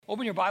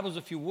Open your Bibles,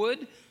 if you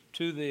would,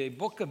 to the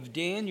book of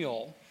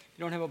Daniel. If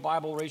you don't have a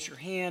Bible, raise your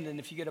hand,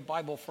 and if you get a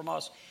Bible from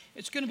us,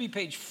 it's going to be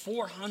page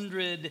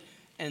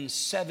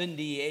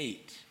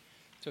 478.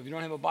 So if you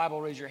don't have a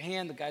Bible, raise your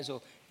hand. The guys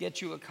will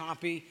get you a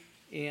copy,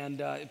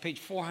 and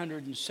page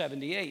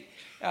 478.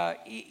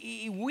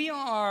 We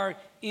are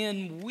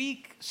in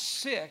week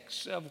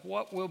 6 of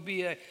what will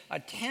be a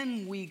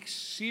 10-week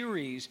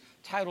series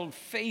titled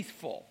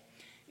Faithful.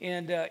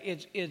 And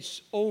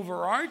it's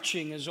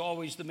overarching, as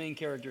always, the main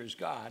character is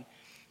God.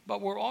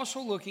 But we're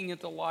also looking at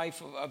the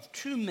life of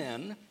two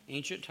men,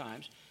 ancient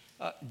times,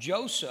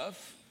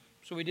 Joseph.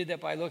 So we did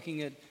that by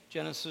looking at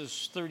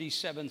Genesis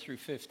 37 through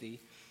 50.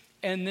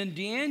 And then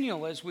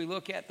Daniel, as we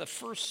look at the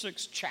first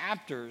 6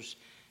 chapters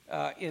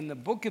in the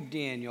book of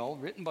Daniel,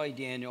 written by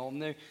Daniel.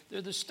 And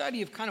they're the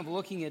study of kind of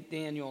looking at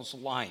Daniel's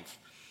life.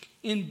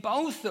 In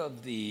both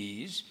of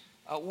these,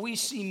 we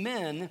see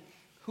men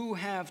who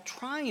have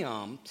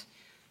triumphed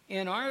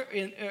and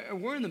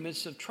we're in the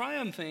midst of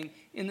triumphing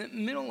in the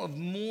middle of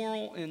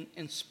moral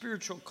and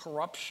spiritual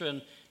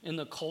corruption in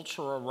the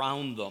culture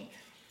around them.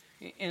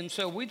 And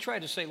so we try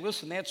to say,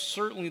 listen, that's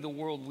certainly the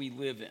world we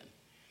live in.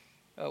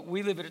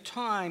 We live at a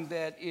time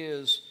that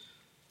is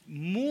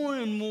more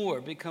and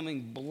more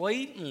becoming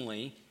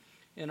blatantly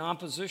in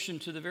opposition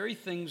to the very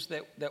things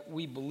that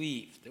we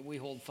believe, that we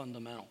hold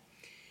fundamental.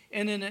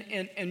 And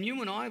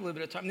you and I live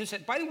at a time, this,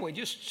 by the way,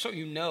 just so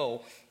you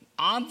know,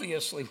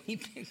 obviously we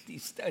picked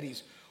these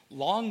studies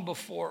long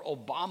before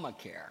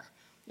Obamacare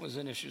was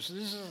an issue. So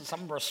this is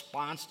some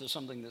response to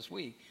something this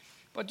week.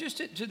 But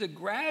just to the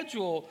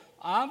gradual,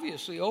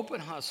 obviously, open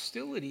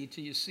hostility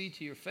to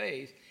your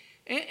faith,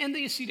 and that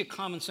you see to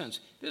common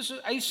sense.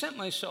 I sent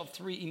myself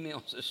 3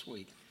 emails this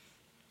week.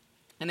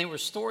 And they were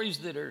stories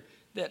that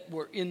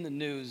were in the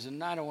news,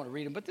 and I don't want to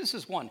read them, but this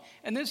is one.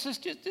 And this is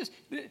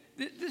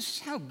this is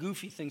how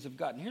goofy things have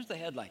gotten. Here's the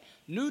headline.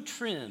 New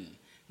trend,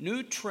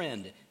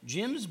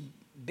 gyms,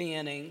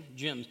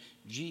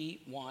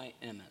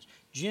 G-Y-M-S.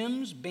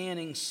 Gyms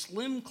banning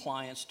slim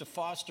clients to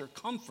foster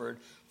comfort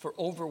for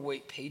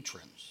overweight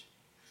patrons.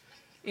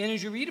 And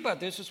as you read about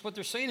this, it's what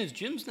they're saying is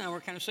gyms now are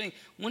kind of saying,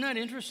 we're not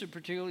interested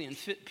particularly in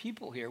fit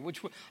people here,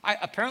 which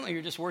apparently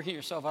you're just working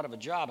yourself out of a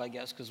job, I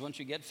guess, because once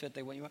you get fit,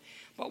 they want you out.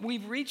 But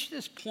we've reached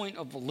this point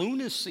of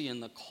lunacy in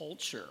the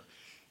culture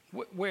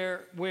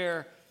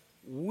where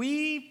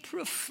we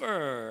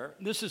prefer,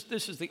 this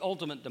is the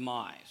ultimate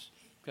demise,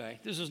 okay?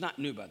 This is not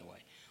new, by the way.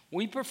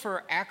 We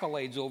prefer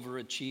accolades over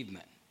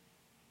achievement.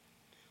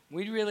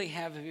 We'd really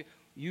have,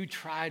 you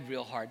tried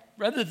real hard,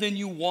 rather than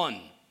you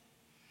won.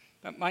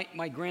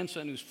 My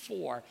grandson, who's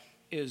 4,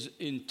 is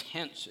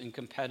intense and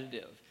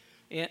competitive.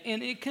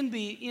 And it can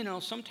be,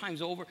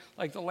 sometimes over,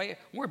 like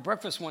we're at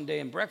breakfast one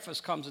day, and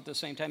breakfast comes at the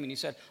same time, and he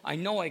said, I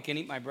know I can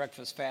eat my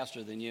breakfast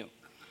faster than you.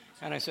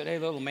 And I said, hey,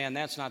 little man,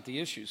 that's not the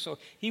issue. So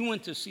he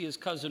went to see his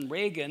cousin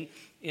Reagan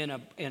in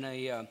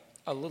a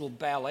little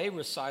ballet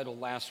recital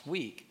last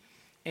week.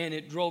 And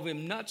it drove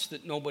him nuts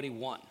that nobody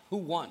won. Who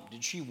won?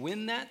 Did she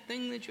win that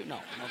thing that you? No.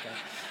 Okay.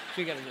 So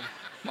you got to.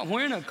 But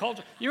we're in a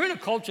culture. You're in a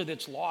culture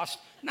that's lost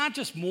not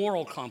just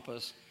moral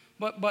compass,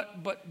 but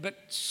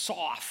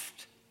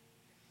soft.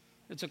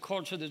 It's a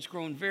culture that's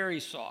grown very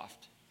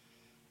soft.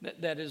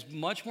 That is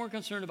much more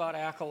concerned about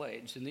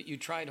accolades and that you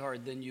tried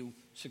hard than you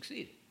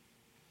succeeded.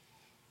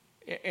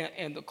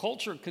 And the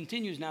culture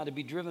continues now to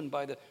be driven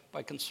by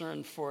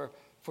concern for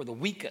the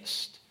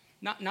weakest.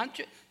 Not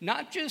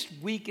just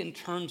weak in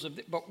terms of,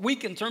 but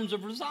weak in terms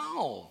of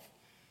resolve.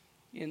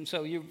 And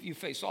so you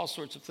face all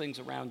sorts of things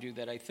around you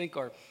that I think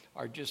are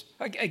just,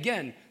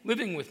 again,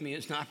 living with me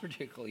is not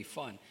particularly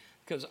fun,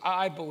 because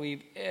I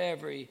believe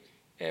every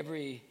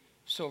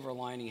silver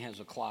lining has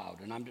a cloud,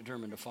 and I'm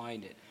determined to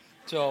find it.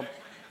 So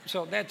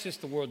that's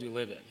just the world you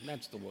live in.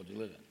 That's the world you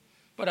live in.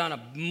 But on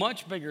a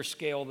much bigger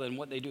scale than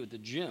what they do at the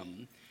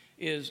gym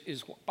is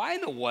by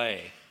the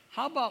way,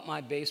 how about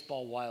my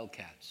baseball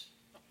Wildcats?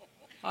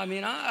 I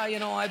mean,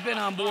 I've been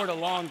on board a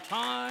long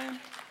time.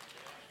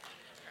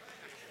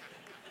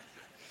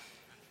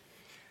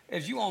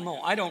 As you all know,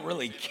 I don't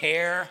really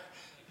care,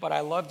 but I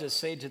love to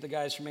say to the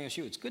guys from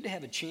ASU, it's good to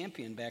have a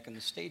champion back in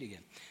the state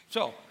again.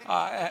 So,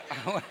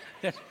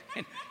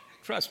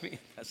 trust me,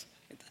 it doesn't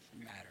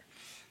matter.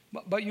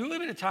 But you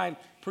live at a time,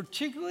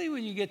 particularly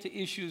when you get to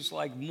issues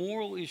like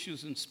moral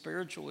issues and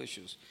spiritual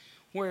issues,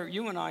 where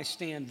you and I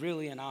stand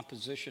really in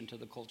opposition to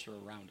the culture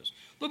around us.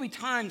 There'll be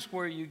times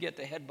where you get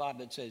the head bob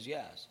that says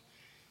yes,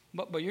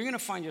 but you're going to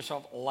find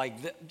yourself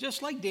like this,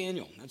 just like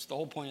Daniel. That's the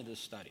whole point of this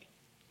study.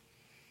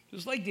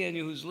 Just like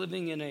Daniel, who's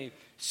living in a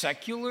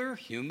secular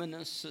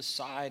humanist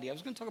society. I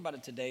was going to talk about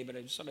it today, but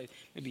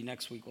maybe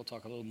next week we'll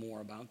talk a little more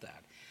about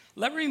that.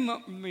 Let me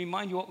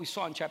remind you what we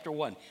saw in chapter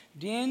 1.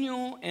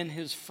 Daniel and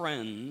his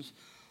friends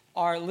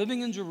are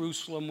living in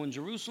Jerusalem when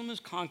Jerusalem is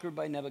conquered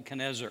by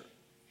Nebuchadnezzar.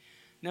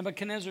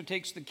 Nebuchadnezzar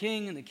takes the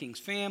king and the king's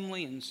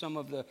family and some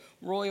of the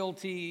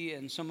royalty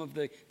and some of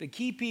the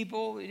key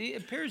people. It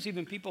appears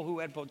even people who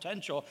had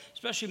potential,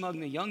 especially among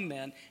the young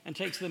men, and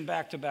takes them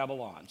back to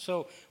Babylon.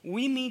 So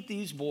we meet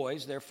these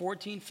boys. They're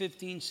 14,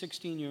 15,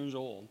 16 years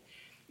old.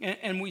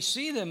 And we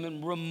see them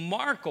in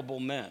remarkable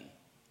men.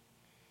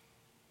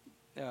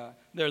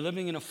 They're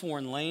living in a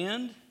foreign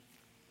land.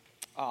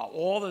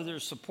 All of their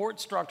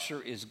support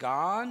structure is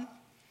gone.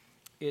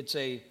 It's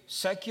a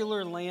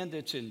secular land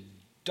that's in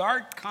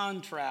dark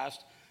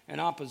contrast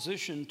and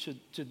opposition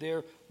to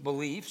their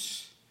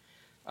beliefs.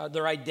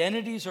 Their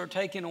identities are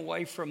taken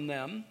away from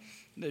them.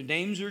 Their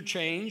names are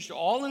changed,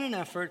 all in an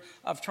effort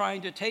of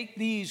trying to take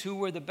these who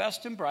were the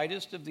best and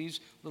brightest of these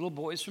little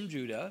boys from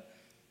Judah,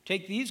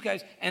 take these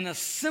guys and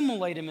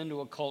assimilate them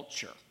into a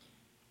culture.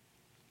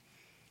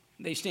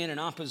 They stand in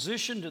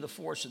opposition to the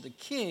force of the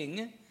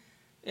king,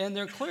 and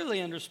they're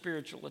clearly under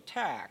spiritual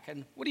attack.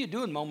 And what do you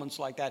do in moments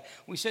like that?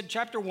 We said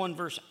chapter 1,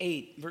 verse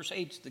 8. Verse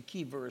 8 is the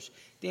key verse.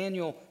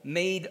 Daniel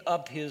made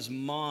up his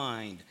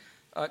mind,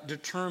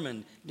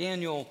 determined.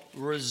 Daniel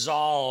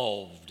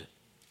resolved.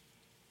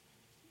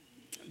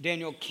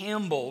 Daniel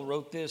Campbell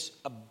wrote this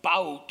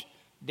about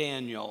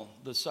Daniel,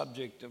 the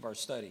subject of our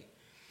study.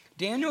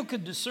 Daniel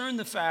could discern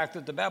the fact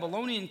that the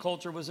Babylonian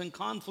culture was in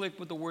conflict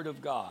with the Word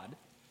of God,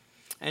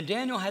 and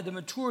Daniel had the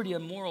maturity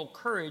and moral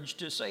courage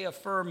to say a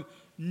firm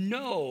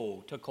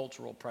no to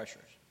cultural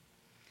pressures.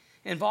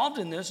 Involved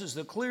in this is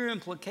the clear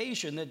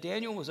implication that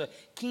Daniel was a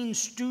keen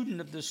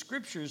student of the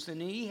Scriptures, and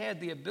he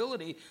had the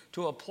ability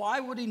to apply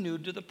what he knew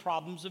to the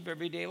problems of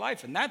everyday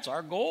life. And that's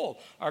our goal.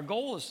 Our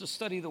goal is to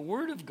study the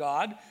Word of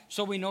God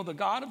so we know the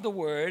God of the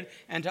Word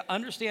and to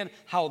understand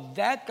how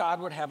that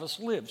God would have us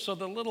live. So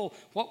the little,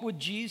 what would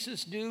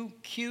Jesus do?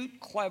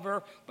 Cute,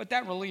 clever, but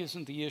that really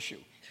isn't the issue.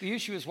 The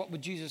issue is, what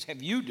would Jesus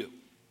have you do?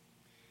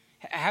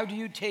 How do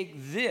you take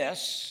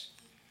this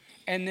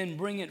and then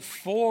bring it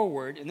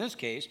forward? In this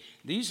case,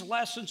 these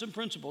lessons and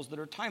principles that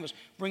are timeless,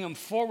 bring them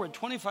forward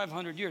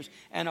 2,500 years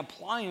and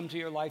apply them to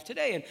your life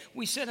today. And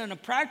we said in a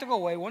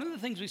practical way, one of the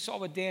things we saw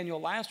with Daniel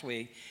last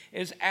week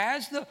is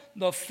as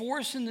the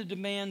force and the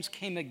demands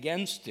came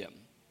against him,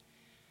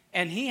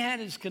 and he had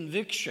his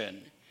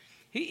conviction,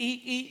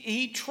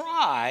 he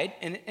tried,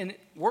 and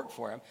it worked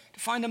for him, to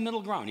find a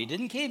middle ground. He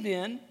didn't cave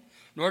in,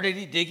 nor did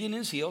he dig in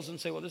his heels and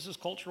say, well, this is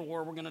cultural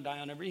war, we're going to die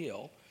on every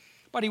hill.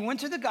 But he went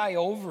to the guy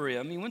over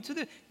him. He went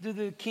to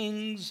the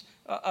king's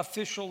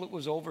official that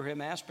was over him,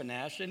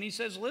 Ashpenaz, and he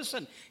says,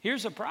 listen,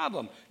 here's the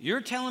problem.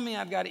 You're telling me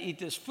I've got to eat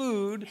this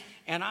food,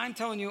 and I'm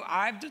telling you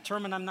I've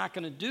determined I'm not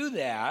going to do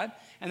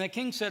that. And the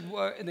king said,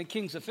 and the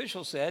king's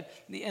official said,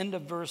 the end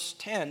of verse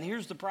 10,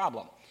 here's the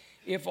problem.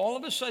 If all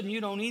of a sudden you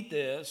don't eat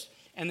this,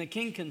 and the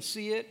king can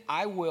see it,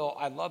 I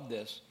love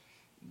this,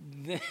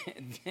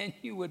 then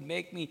you would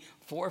make me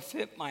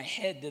forfeit my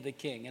head to the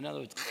king. In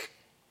other words,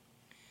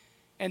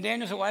 and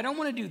Daniel said, well, I don't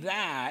want to do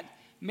that.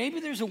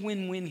 Maybe there's a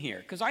win-win here,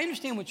 because I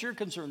understand what you're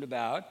concerned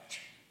about,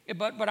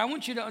 but I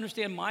want you to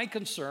understand my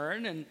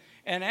concern.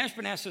 And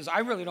Ashpenaz says, I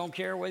really don't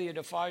care whether you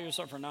defile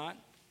yourself or not.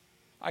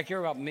 I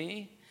care about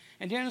me.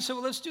 And Daniel said,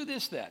 well, let's do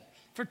this then.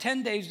 For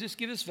 10 days, just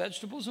give us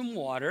vegetables and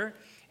water,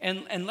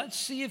 and let's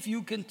see if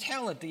you can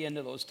tell at the end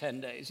of those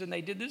 10 days. And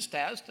they did this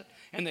test,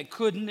 and they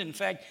couldn't. In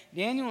fact,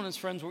 Daniel and his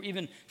friends were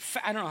even,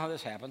 I don't know how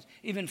this happens,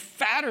 even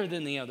fatter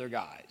than the other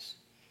guys.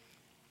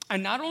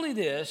 And not only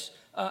this,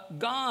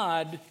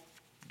 God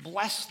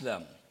blessed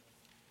them.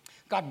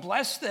 God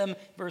blessed them,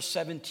 verse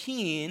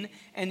 17,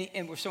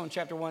 and we're still in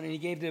chapter 1, and he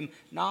gave them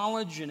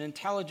knowledge and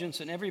intelligence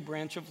in every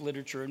branch of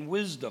literature and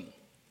wisdom.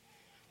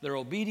 They're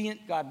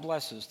obedient, God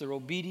blesses. They're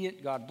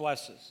obedient, God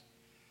blesses.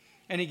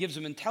 And he gives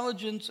them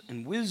intelligence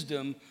and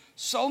wisdom,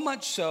 so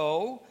much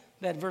so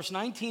that verse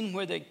 19,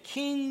 where the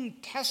king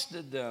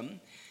tested them,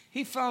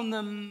 he found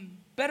them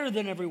better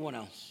than everyone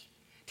else,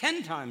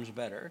 10 times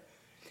better.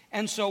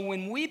 And so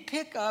when we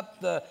pick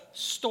up the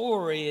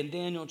story in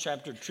Daniel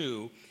chapter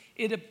 2,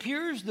 it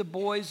appears the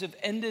boys have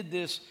ended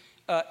this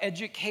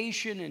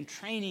education and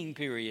training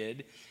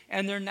period,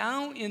 and they're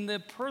now in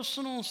the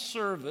personal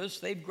service.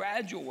 They've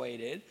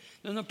graduated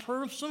in the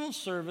personal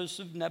service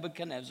of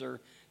Nebuchadnezzar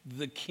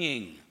the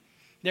king.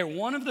 They're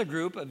one of the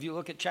group, if you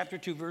look at chapter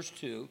 2, verse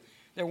 2,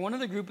 they're one of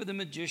the group of the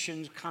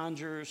magicians,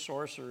 conjurers,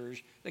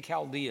 sorcerers, the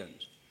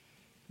Chaldeans.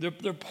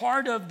 They're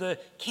part of the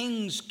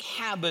king's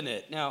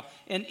cabinet. Now,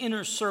 an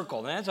inner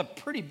circle. Now, that's a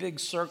pretty big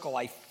circle,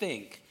 I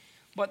think.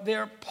 But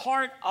they're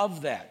part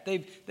of that.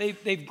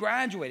 They've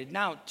graduated.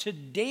 Now, to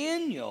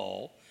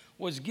Daniel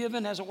was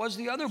given, as it was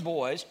the other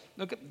boys,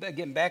 look at,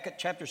 again, back at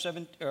chapter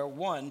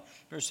 1,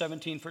 verse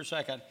 17 for a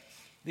second.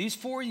 These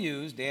 4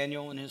 youths,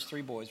 Daniel and his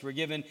 3 boys, were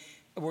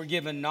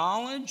given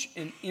knowledge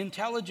and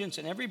intelligence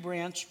in every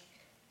branch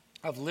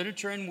of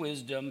literature and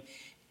wisdom.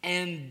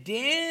 And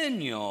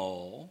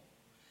Daniel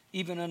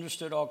even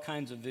understood all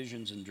kinds of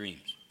visions and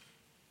dreams.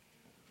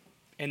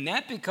 And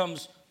that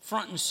becomes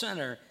front and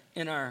center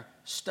in our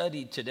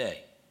study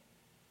today.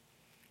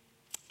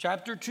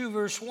 Chapter 2,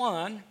 verse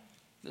 1,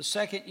 the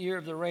second year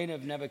of the reign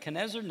of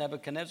Nebuchadnezzar,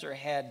 Nebuchadnezzar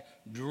had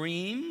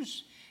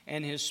dreams,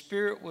 and his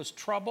spirit was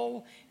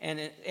troubled, and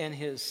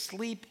his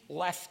sleep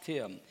left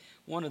him.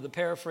 One of the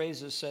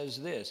paraphrases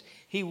says this: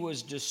 he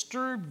was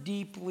disturbed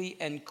deeply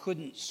and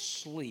couldn't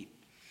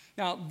sleep.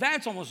 Now,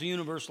 that's almost a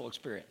universal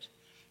experience.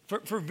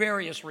 For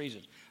various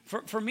reasons.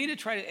 For me to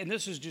try to, and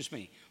this is just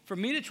me, for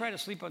me to try to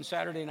sleep on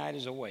Saturday night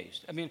is a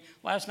waste. I mean,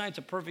 last night's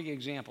a perfect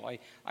example.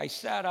 I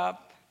sat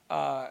up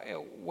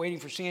waiting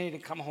for Sandy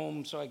to come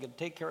home so I could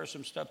take care of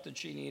some stuff that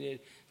she needed,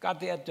 got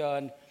that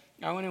done.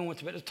 I went in and went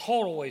to bed. A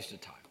total waste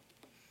of time.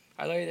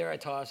 I lay there, I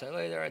toss, I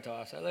lay there, I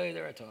toss, I lay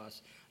there, I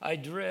toss. I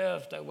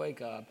drift, I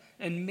wake up,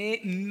 and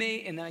and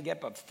then I get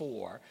up at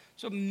 4.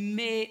 So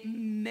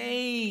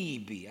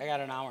maybe I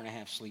got an hour and a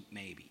half sleep,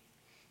 maybe.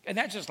 And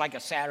that's just like a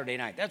Saturday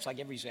night. That's like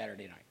every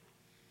Saturday night.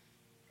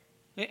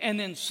 And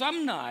then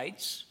some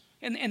nights,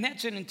 and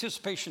that's in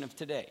anticipation of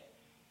today.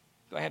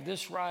 Do I have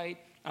this right?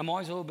 I'm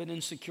always a little bit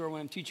insecure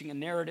when I'm teaching a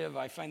narrative.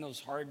 I find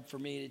those hard for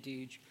me to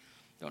teach.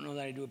 Don't know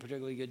that I do a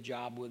particularly good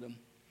job with them.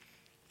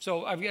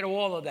 So I've got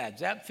all of that.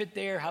 Does that fit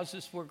there? How's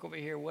this work over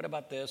here? What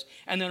about this?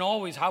 And then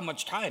always, how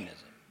much time is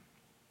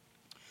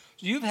it?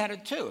 So you've had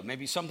it too.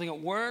 Maybe something at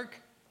work.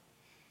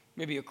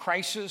 Maybe a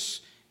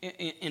crisis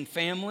in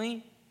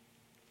family.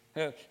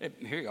 Here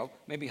you go.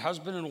 Maybe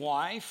husband and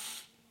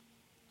wife.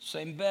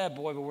 Same bed,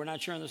 boy, but we're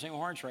not sharing the same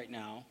hearts right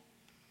now.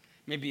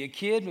 Maybe a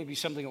kid. Maybe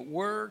something at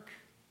work.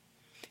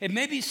 It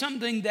may be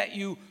something that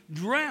you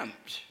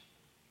dreamt.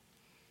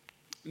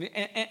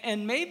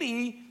 And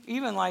maybe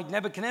even like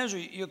Nebuchadnezzar,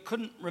 you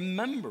couldn't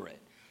remember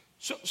it.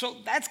 So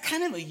that's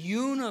kind of a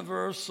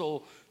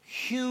universal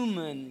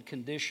human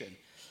condition.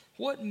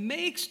 What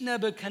makes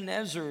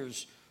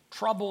Nebuchadnezzar's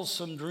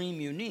troublesome dream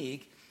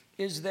unique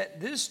is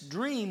that this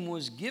dream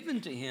was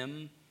given to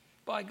him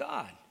by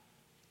God.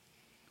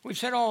 We've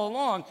said all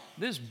along,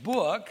 this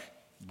book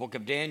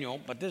of Daniel,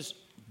 but this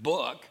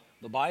book,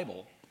 the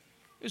Bible,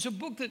 is a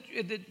book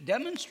that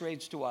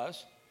demonstrates to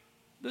us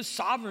the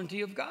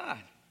sovereignty of God.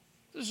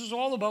 This is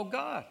all about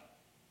God.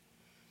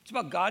 It's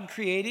about God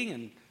creating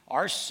and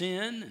our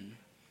sin,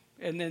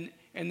 and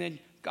then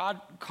God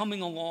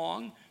coming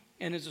along,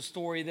 and it's a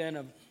story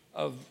then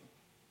of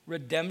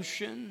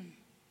redemption.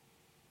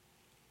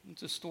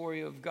 It's a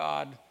story of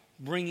God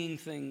bringing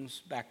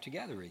things back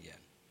together again,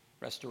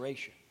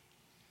 restoration.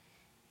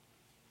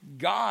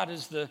 God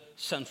is the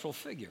central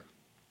figure.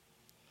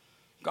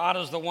 God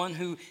is the one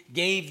who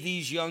gave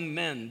these young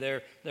men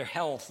their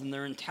health and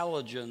their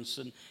intelligence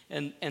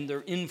and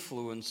their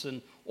influence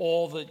and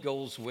all that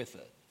goes with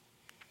it.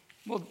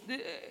 Well,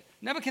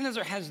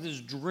 Nebuchadnezzar has this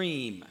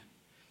dream.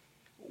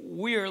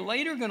 We are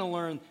later going to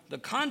learn the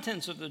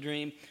contents of the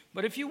dream,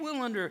 but if you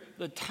will, under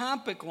the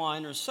topic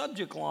line or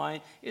subject line,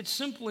 it's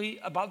simply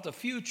about the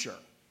future.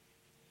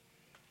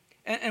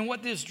 And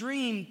what this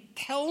dream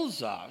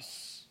tells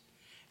us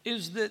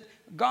is that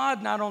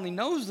God not only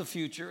knows the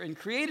future and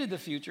created the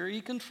future, he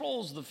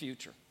controls the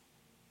future.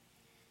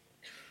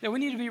 That we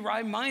need to be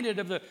reminded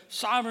of the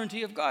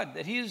sovereignty of God,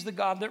 that he is the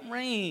God that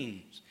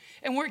reigns.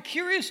 And we're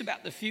curious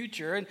about the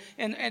future,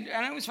 and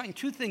I always find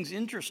two things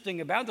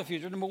interesting about the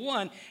future. Number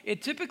one,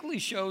 it typically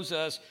shows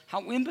us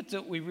how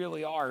impotent we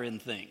really are in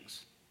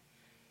things.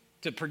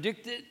 To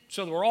predict it,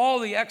 so that we're all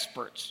the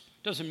experts.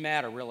 Doesn't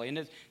matter, really.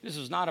 And this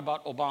is not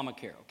about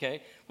Obamacare,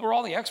 okay? We're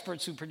all the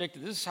experts who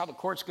predicted this is how the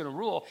court's going to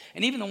rule.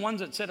 And even the ones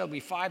that said it'll be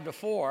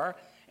 5-4,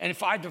 and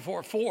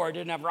 5-4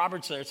 didn't have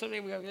Roberts there. So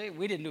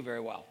we didn't do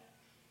very well.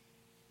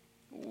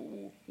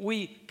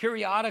 We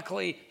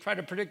periodically try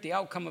to predict the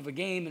outcome of a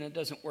game, and it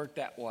doesn't work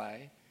that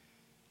way.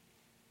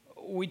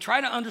 We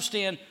try to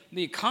understand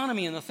the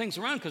economy and the things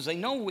around because they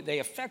know they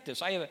affect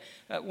us. I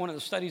have one of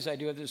the studies I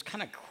do of this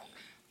kind of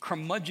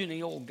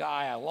curmudgeon-y old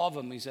guy. I love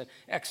him. He's an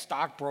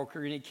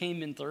ex-stockbroker, and he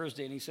came in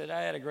Thursday, and he said,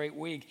 I had a great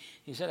week.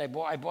 He said, I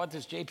bought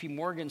this J.P.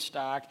 Morgan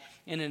stock,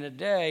 and in a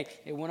day,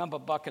 it went up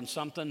 $1 and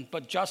something,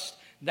 but just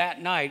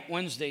that night,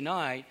 Wednesday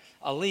night,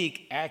 a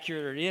leak,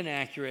 accurate or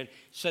inaccurate,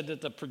 said that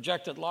the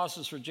projected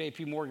losses for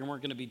J.P. Morgan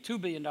weren't going to be $2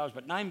 billion,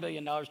 but $9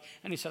 billion,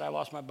 and he said, I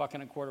lost my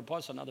 $1.25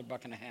 plus another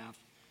 $1.50.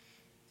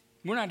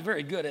 We're not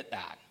very good at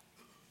that.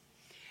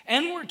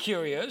 And we're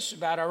curious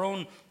about our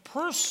own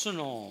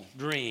personal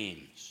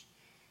dreams.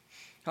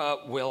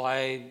 Will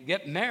I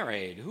get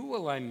married? Who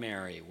will I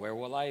marry? Where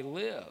will I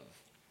live?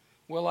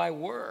 Will I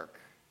work?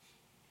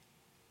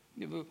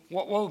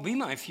 What will be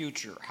my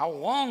future? How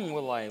long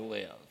will I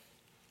live?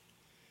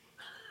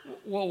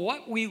 Well,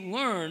 what we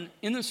learn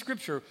in the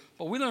scripture,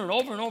 but we learn it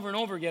over and over and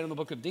over again in the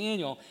book of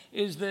Daniel,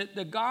 is that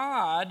the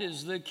God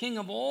is the king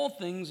of all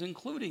things,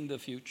 including the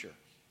future.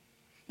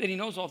 That he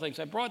knows all things.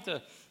 I brought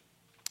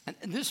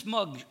this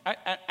mug,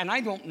 and I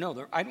don't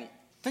know. I don't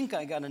think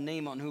I got a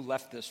name on who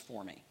left this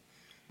for me.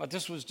 But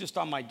this was just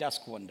on my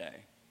desk one day.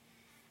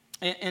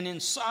 And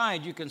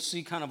inside you can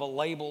see kind of a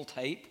label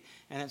tape,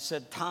 and it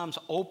said Tom's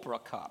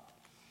Oprah Cup.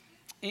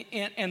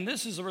 And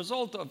this is a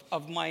result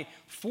of my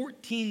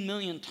 14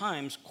 million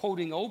times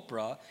quoting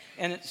Oprah,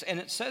 and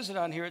it says it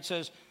on here. It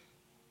says,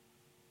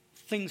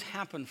 things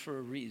happen for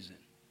a reason.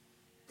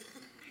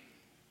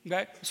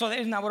 Okay? So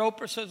isn't that what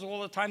Oprah says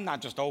all the time?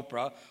 Not just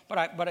Oprah, but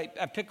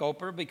I pick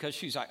Oprah because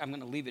I'm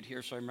going to leave it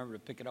here so I remember to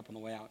pick it up on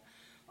the way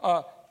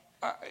out.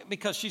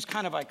 Because she's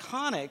kind of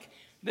iconic,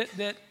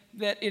 that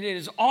it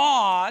is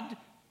odd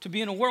to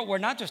be in a world where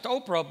not just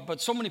Oprah,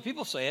 but so many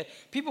people say it,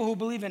 people who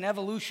believe in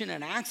evolution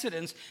and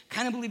accidents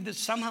kind of believe that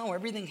somehow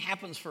everything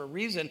happens for a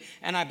reason.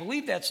 And I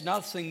believe that's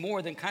nothing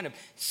more than kind of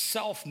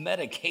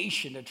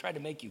self-medication to try to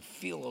make you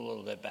feel a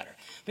little bit better.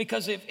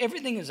 Because if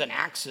everything is an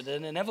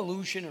accident and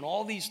evolution and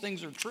all these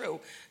things are true,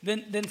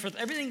 then for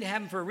everything to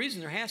happen for a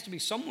reason, there has to be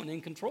someone in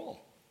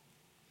control.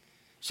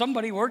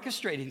 Somebody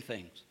orchestrating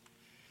things.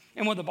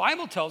 And what the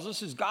Bible tells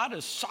us is God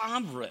is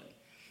sovereign.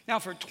 Now,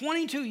 for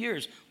 22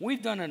 years,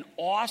 we've done an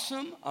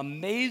awesome,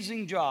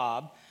 amazing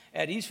job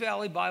at East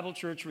Valley Bible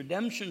Church,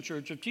 Redemption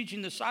Church, of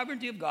teaching the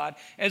sovereignty of God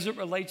as it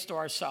relates to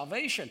our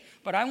salvation.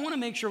 But I want to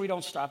make sure we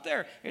don't stop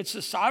there. It's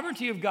the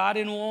sovereignty of God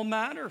in all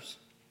matters.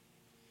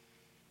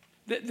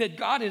 That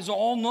God is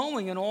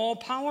all-knowing and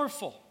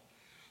all-powerful,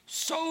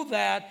 so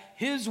that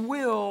his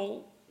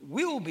will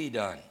be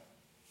done.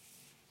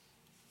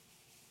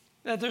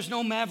 That there's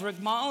no maverick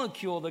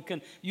molecule that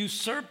can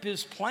usurp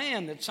his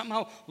plan, that's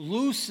somehow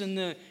loose in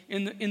the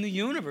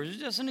universe. It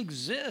doesn't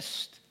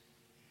exist.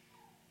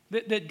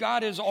 That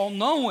God is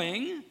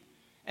all-knowing,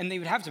 and they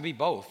would have to be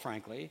both,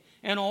 frankly,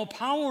 and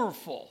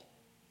all-powerful.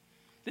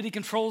 That he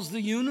controls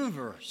the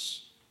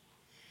universe.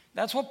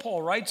 That's what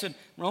Paul writes in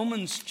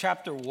Romans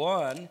chapter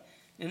 1.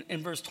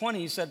 In verse 20,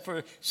 he said,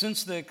 "For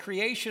since the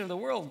creation of the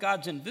world,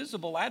 God's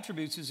invisible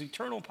attributes, his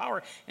eternal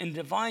power and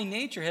divine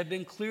nature have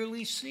been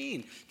clearly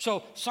seen."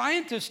 So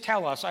scientists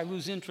tell us, I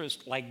lose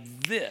interest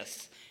like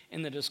this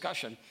in the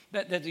discussion,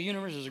 that the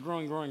universe is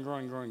growing.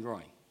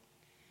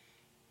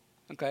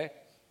 Okay?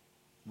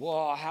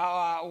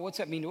 Well, what's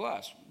that mean to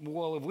us?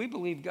 Well, if we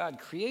believe God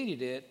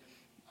created it,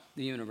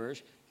 the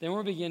universe, then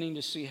we're beginning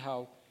to see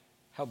how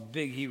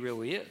big he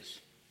really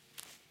is.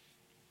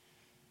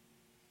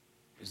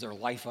 Is there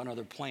life on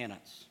other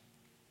planets?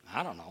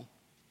 I don't know.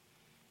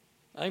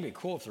 I think it'd be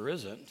cool if there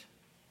isn't.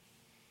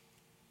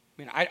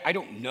 I mean, I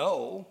don't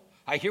know.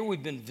 I hear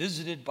we've been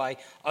visited by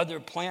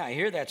other planets. I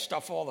hear that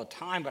stuff all the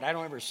time, but I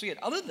don't ever see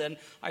it. Other than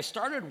I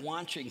started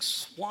watching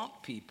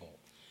Swamp People.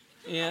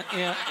 And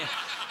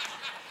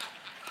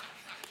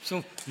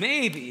so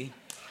maybe,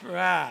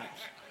 perhaps.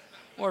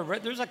 Or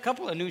there's a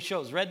couple of new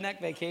shows. Redneck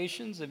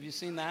Vacations. Have you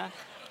seen that?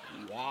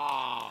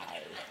 Wow.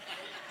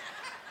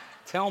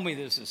 Tell me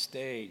this is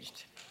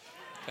staged.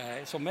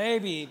 Okay, so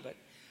maybe,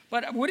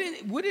 but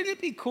wouldn't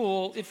it be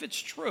cool if it's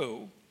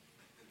true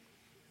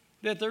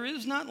that there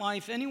is not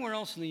life anywhere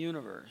else in the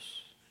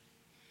universe,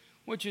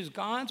 which is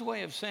God's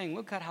way of saying,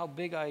 look at how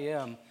big I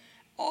am.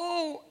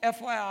 Oh,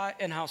 FYI,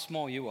 and how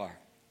small you are.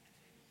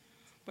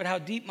 But how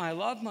deep my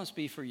love must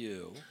be for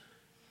you,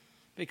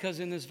 because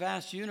in this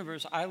vast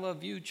universe, I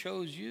love you,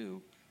 chose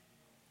you,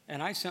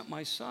 and I sent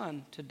my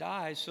son to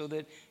die so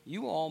that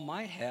you all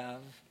might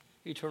have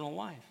eternal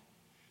life.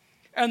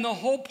 And the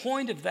whole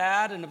point of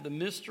that and of the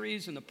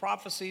mysteries and the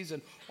prophecies and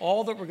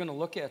all that we're going to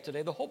look at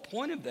today, the whole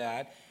point of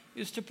that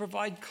is to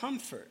provide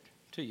comfort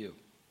to you.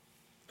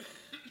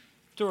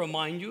 To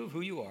remind you of who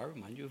you are,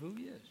 remind you of who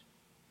he is.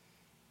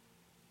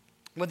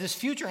 Well, this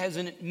future has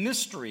in it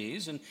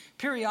mysteries, and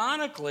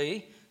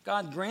periodically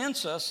God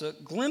grants us a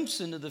glimpse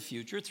into the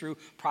future through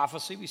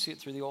prophecy. We see it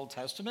through the Old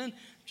Testament.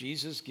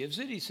 Jesus gives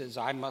it. He says,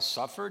 I must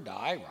suffer,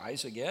 die,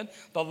 rise again.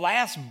 The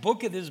last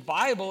book of this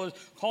Bible is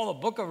called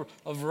the book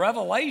of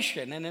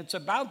Revelation, and it's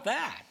about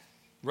that.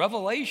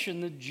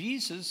 Revelation that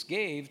Jesus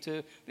gave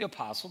to the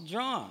Apostle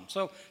John.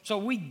 So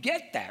we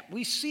get that.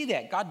 We see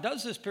that. God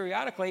does this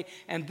periodically,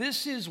 and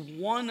this is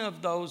one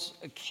of those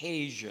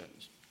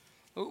occasions.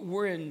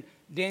 We're in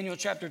Daniel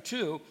chapter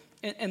 2,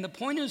 and the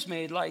point is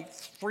made like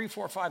 3,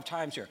 4, 5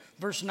 times here.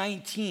 Verse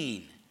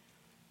 19,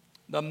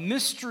 the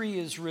mystery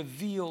is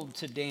revealed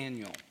to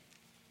Daniel.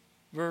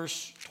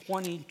 Verse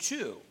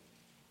 22,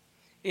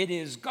 it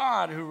is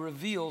God who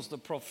reveals the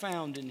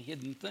profound and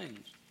hidden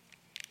things.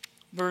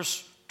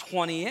 Verse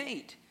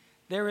 28,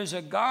 there is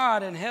a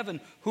God in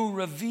heaven who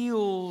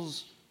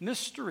reveals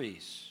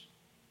mysteries.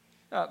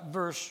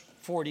 Verse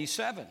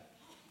 47,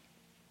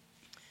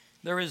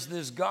 there is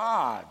this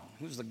God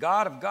who's the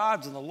God of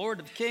gods and the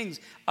Lord of kings,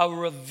 a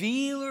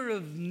revealer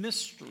of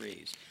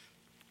mysteries.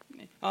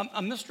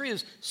 A mystery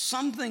is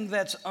something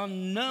that's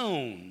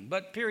unknown,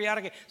 but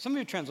periodically, some of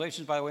your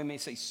translations, by the way, may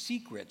say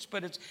secrets,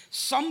 but it's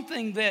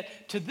something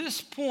that to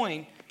this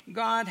point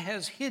God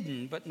has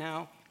hidden, but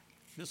now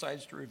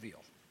decides to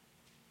reveal.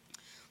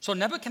 So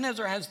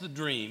Nebuchadnezzar has the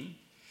dream.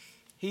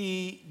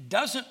 He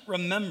doesn't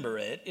remember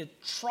it.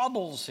 It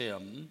troubles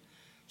him.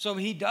 So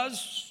he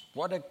does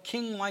what a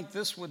king like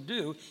this would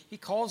do. He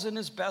calls in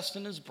his best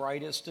and his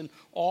brightest and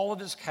all of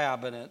his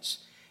cabinets,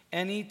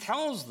 and he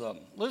tells them,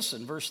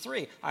 listen, verse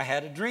 3, I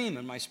had a dream,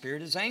 and my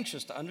spirit is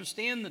anxious to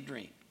understand the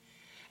dream.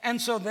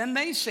 And so then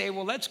they say,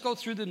 well, let's go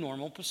through the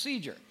normal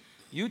procedure.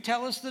 You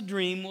tell us the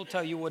dream, we'll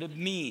tell you what it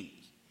means.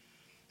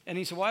 And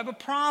he said, well, I have a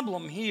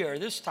problem here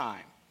this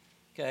time,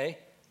 okay?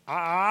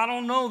 I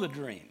don't know the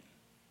dream.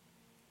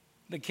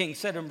 The king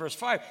said in verse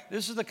 5,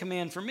 this is the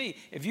command for me.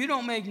 If you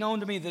don't make known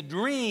to me the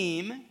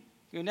dream,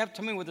 you don't have to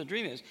tell me what the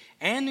dream is,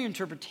 and the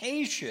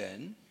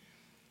interpretation,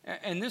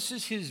 and this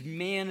is his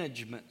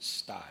management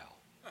style.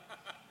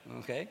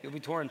 Okay? You'll be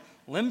torn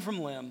limb from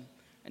limb,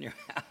 and your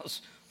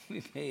house will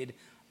be made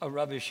a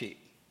rubbish heap.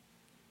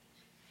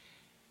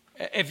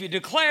 If you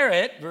declare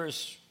it,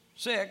 verse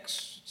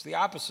 6, it's the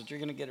opposite. You're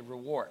going to get a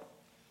reward.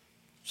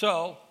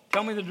 So,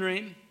 tell me the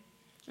dream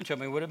and tell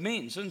me what it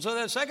means. And so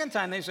the second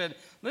time they said,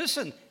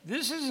 listen,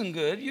 this isn't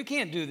good. You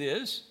can't do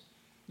this.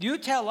 You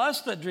tell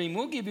us the dream.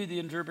 We'll give you the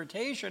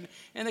interpretation.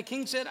 And the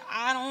king said,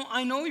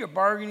 I know you're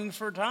bargaining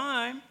for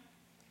time.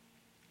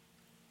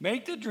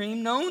 Make the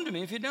dream known to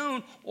me. If you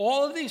don't,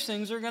 all of these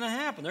things are going to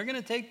happen. They're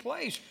going to take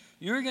place.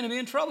 You're going to be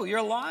in trouble.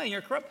 You're lying.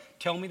 You're corrupt.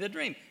 Tell me the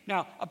dream.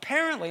 Now,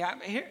 apparently,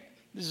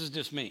 this is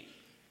just me.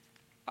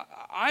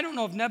 I don't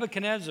know if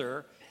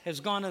Nebuchadnezzar has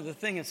gone to the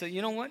thing and said,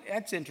 you know what,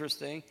 that's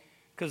interesting,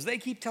 because they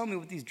keep telling me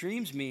what these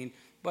dreams mean,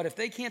 but if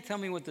they can't tell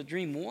me what the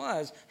dream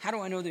was, how do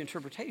I know the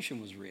interpretation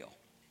was real?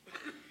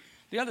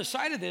 The other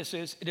side of this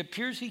is, it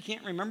appears he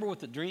can't remember what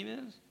the dream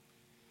is,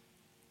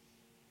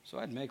 so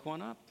I'd make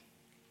one up.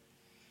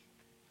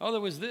 Oh,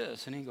 there was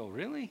this, and he'd go,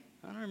 really?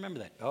 I don't remember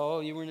that. Oh,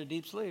 you were in a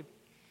deep sleep.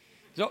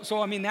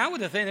 So I mean, that was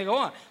the thing they go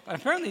on. But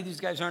apparently these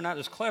guys are not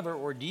as clever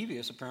or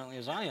devious, apparently,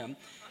 as I am.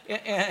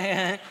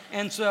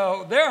 And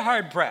so they're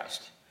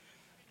hard-pressed.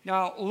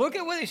 Now, look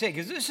at what they say,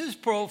 because this is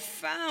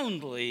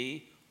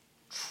profoundly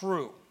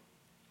true.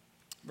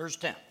 Verse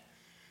 10. It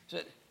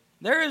said,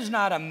 there is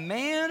not a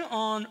man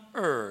on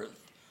earth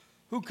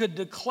who could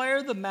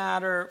declare the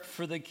matter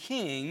for the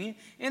king,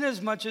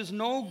 inasmuch as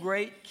no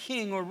great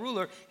king or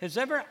ruler has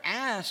ever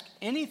asked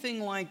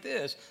anything like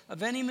this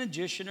of any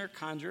magician or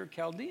conjurer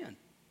Chaldean.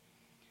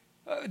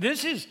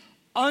 This is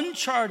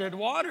uncharted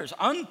waters,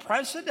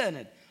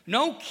 unprecedented.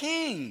 No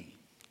king,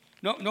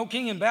 no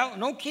king in battle,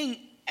 no king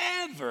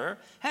ever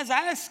has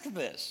asked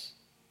this.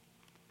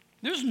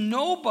 There's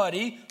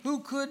nobody who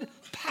could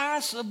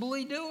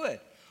possibly do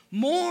it.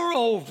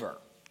 Moreover,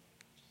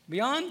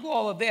 beyond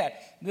all of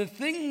that, the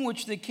thing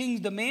which the king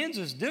demands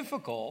is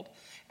difficult,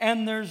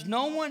 and there's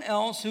no one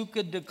else who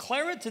could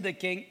declare it to the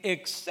king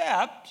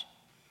except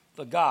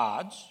the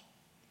gods,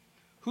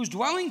 whose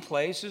dwelling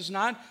place is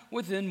not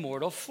within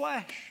mortal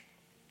flesh.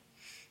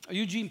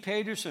 Eugene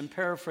Peterson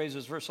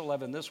paraphrases verse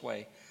 11 this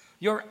way.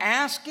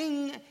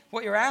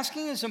 What you're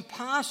asking is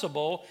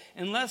impossible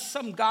unless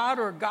some god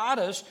or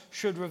goddess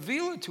should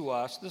reveal it to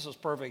us. This is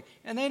perfect.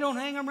 And they don't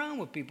hang around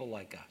with people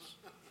like us.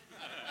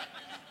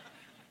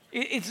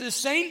 It's the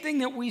same thing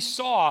that we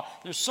saw.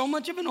 There's so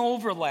much of an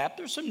overlap.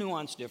 There's some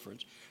nuanced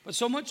difference. But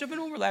so much of an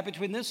overlap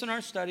between this and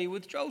our study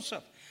with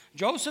Joseph.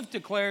 Joseph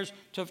declares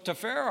to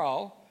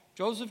Pharaoh,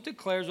 Joseph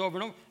declares over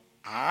and over,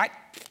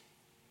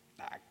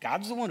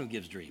 God's the one who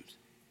gives dreams.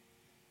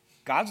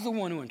 God's the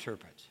one who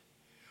interprets.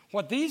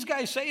 What these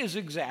guys say is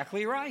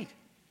exactly right.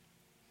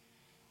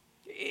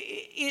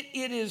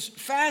 It is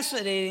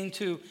fascinating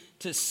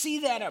to see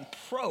that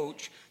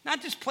approach,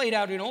 not just played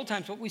out in old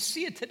times, but we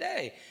see it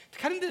today.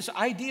 Kind of this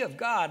idea of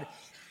God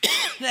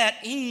that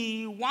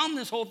he wound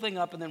this whole thing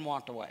up and then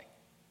walked away.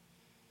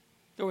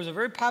 There was a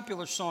very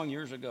popular song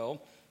years ago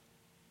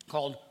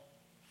called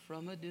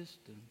From a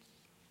Distance.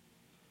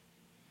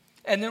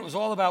 And it was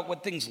all about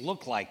what things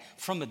look like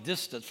from a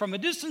distance. From a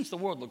distance, the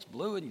world looks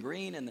blue and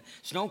green, and the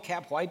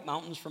snow-capped white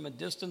mountains from a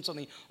distance, and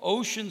the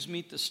oceans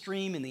meet the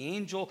stream, and the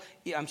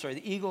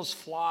eagles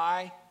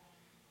fly.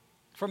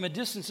 From a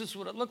distance, this is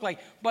what it looked like.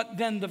 But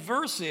then the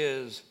verse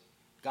is,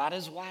 God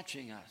is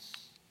watching us.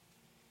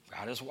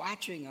 God is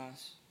watching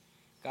us.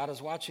 God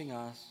is watching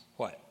us.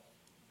 What?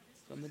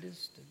 From a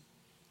distance.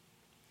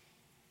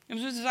 And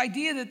there's this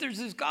idea that there's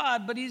this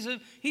God, but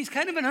he's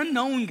kind of an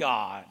unknown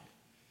God.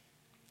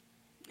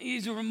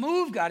 He's a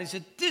removed God. He's a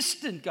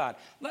distant God.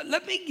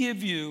 Let me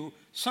give you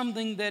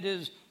something that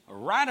is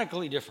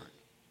radically different.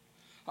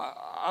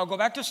 I'll go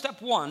back to step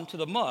one, to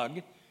the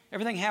mug.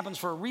 Everything happens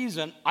for a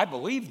reason. I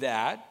believe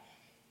that.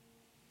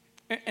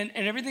 And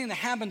everything that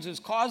happens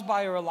is caused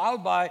by or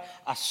allowed by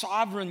a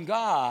sovereign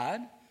God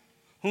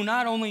who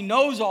not only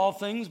knows all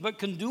things, but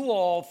can do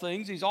all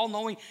things. He's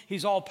all-knowing.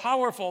 He's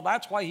all-powerful.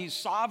 That's why he's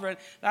sovereign.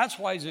 That's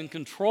why he's in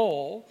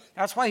control.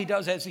 That's why he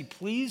does as he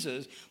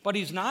pleases. But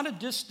he's not a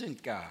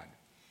distant God.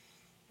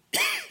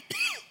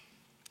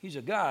 He's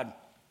a God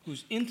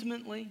who's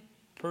intimately,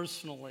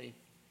 personally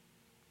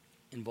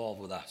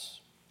involved with us.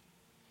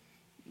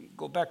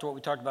 Go back to what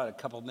we talked about a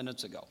couple of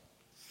minutes ago.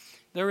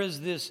 There is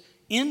this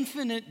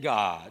infinite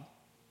God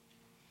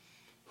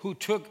who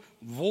took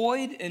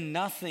void and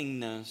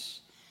nothingness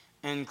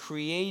and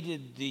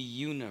created the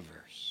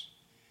universe.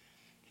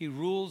 He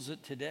rules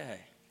it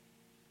today.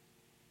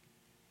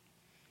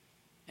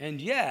 And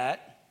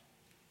yet,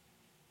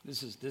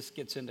 this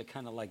gets into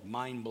kind of like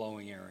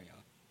mind-blowing area.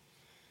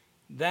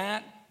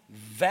 That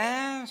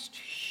vast,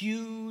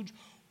 huge,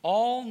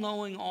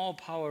 all-knowing,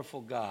 all-powerful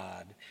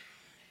God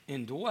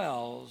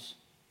indwells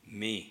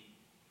me.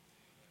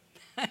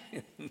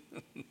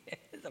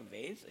 It's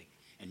amazing.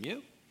 And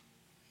you?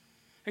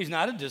 He's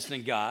not a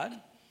distant God.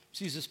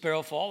 Sees the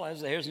sparrow fall,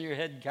 has the hairs on your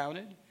head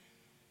counted.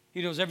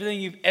 He knows everything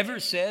you've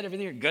ever said,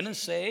 everything you're going to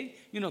say.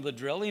 You know the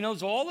drill. He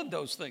knows all of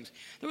those things.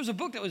 There was a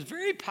book that was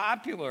very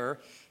popular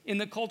in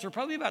the culture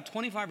probably about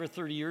 25 or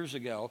 30 years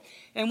ago.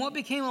 And what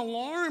became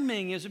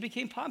alarming is it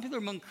became popular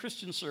among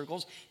Christian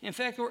circles. In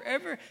fact, there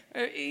were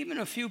even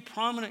a few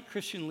prominent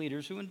Christian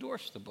leaders who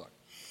endorsed the book.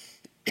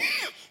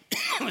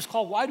 It was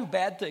called Why Do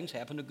Bad Things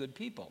Happen to Good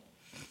People?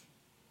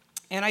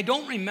 And I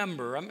don't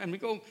remember.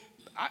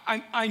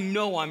 I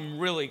know I'm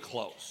really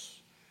close.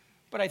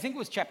 But I think it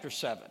was chapter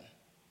 7.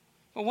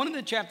 But one of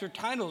the chapter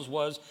titles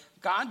was,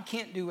 God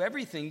can't do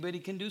everything, but he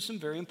can do some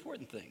very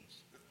important things.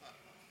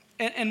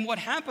 And what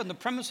happened, the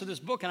premise of this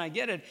book, and I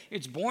get it,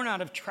 it's born out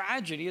of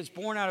tragedy. It's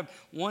born out of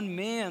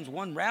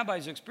one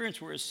rabbi's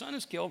experience where his son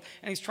is killed,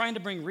 and he's trying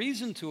to bring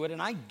reason to it,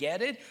 and I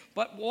get it.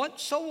 But what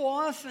so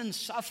often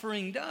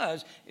suffering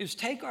does is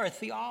take our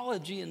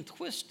theology and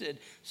twist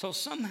it, so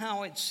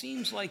somehow it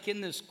seems like in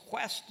this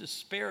quest to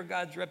spare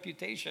God's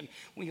reputation,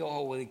 we go,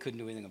 oh, well, he couldn't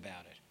do anything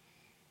about it.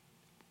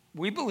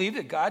 We believe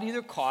that God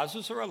either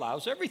causes or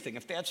allows everything.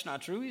 If that's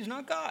not true, he's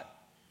not God.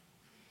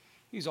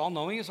 He's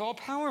all-knowing, he's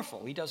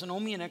all-powerful. He doesn't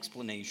owe me an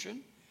explanation.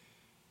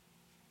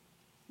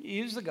 He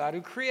is the God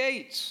who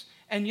creates.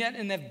 And yet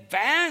in the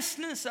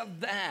vastness of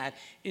that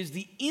is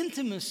the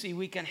intimacy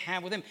we can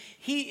have with him.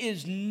 He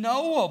is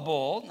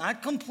knowable,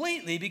 not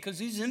completely because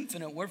he's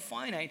infinite, we're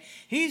finite.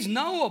 He's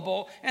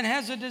knowable and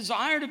has a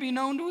desire to be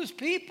known to his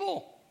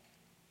people.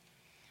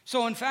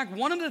 So, in fact,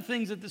 one of the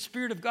things that the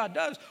Spirit of God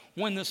does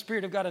when the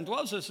Spirit of God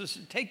indwells us is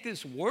to take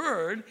this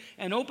word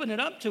and open it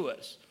up to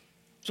us.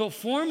 So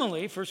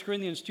formerly, 1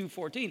 Corinthians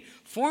 2:14,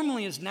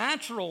 formerly as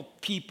natural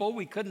people,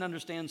 we couldn't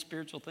understand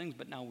spiritual things,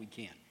 but now we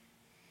can.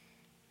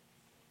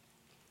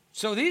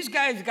 So these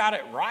guys got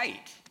it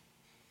right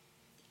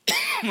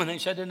when they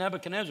said to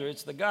Nebuchadnezzar,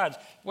 it's the gods.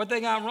 What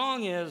they got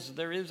wrong is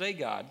there is a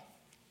God.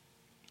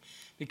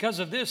 Because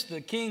of this,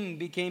 the king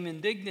became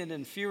indignant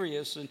and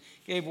furious and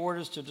gave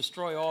orders to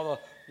destroy all the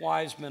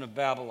wise men of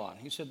Babylon.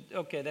 He said,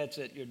 okay, that's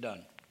it, you're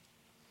done.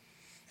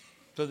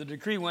 So the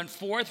decree went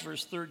forth,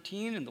 verse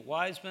 13, and the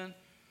wise men,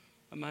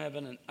 I'm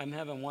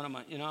having one of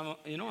my,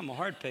 I'm a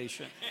heart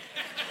patient.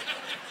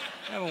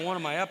 I'm having one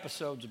of my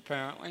episodes,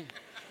 apparently.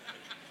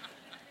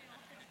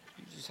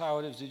 This is how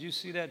it is. Did you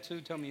see that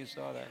too? Tell me you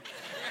saw that.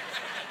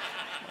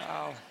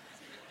 Wow.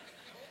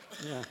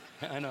 Yeah,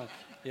 I know.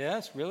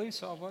 Yes, really?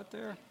 Saw what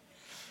there?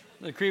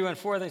 The decree went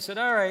forth. They said,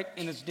 all right,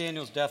 and it's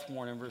Daniel's death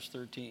warrant in verse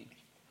 13.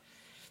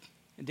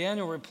 And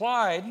Daniel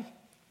replied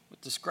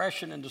with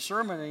discretion and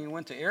discernment, and he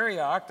went to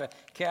Arioch, the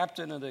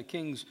captain of the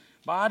king's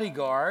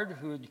bodyguard,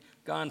 who had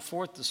gone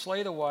forth to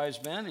slay the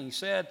wise men, and he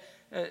said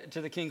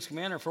to the king's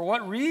commander, for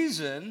what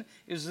reason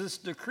is this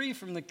decree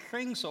from the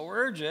king so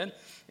urgent?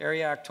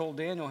 Arioch told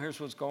Daniel, here's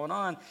what's going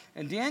on.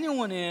 And Daniel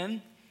went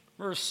in,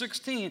 verse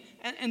 16,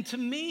 and to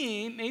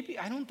me, maybe,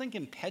 I don't think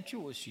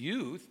impetuous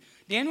youth.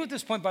 Daniel at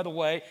this point, by the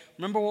way,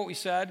 remember what we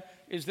said,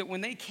 is that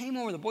when they came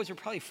over, the boys were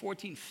probably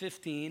 14,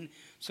 15,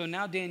 so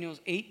now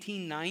Daniel's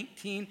 18,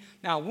 19.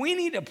 Now, we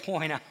need to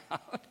point out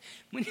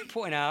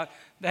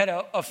that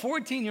a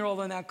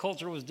 14-year-old in that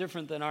culture was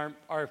different than our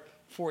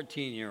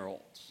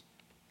 14-year-olds.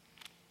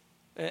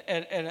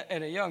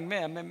 And a young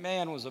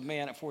man was a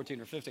man at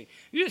 14 or 15.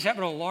 You just have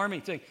an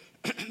alarming thing.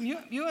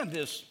 You have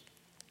this.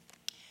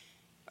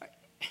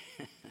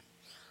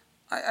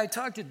 I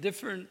talked to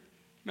different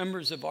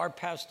members of our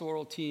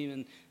pastoral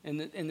team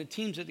and the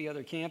teams at the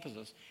other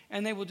campuses,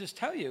 and they will just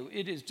tell you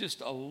it is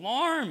just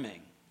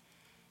alarming,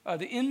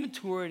 the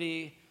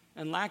immaturity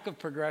and lack of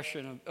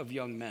progression of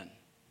young men.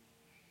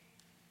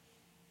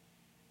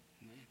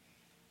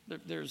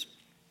 There's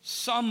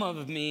some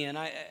of me, and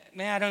I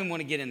don't even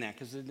want to get in that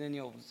because then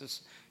you'll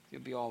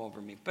be all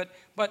over me.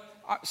 But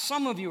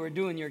some of you are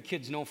doing your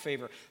kids no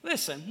favor.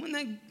 Listen,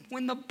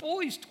 when the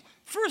boys,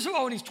 first of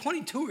all, when he's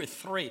 22 or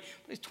 3,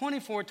 but he's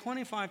 24,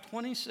 25,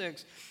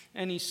 26,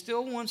 and he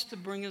still wants to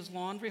bring his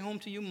laundry home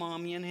to you,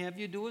 Mommy, and have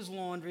you do his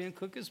laundry and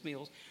cook his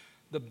meals,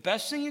 the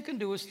best thing you can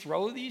do is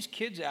throw these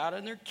kids out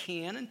in their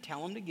can and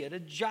tell them to get a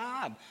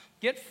job.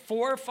 Get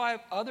 4 or 5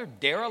 other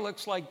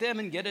derelicts like them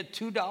and get a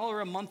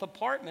 $2 a month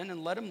apartment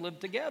and let them live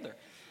together.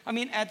 I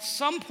mean, at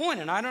some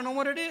point, and I don't know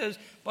what it is,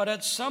 but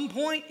at some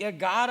point you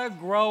gotta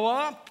grow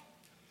up.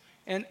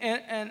 And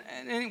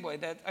anyway,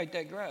 that I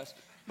digress.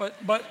 But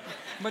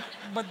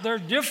they're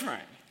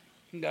different,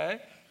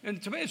 okay?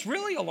 And to me, it's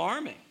really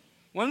alarming.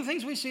 One of the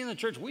things we see in the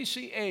church, we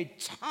see a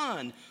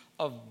ton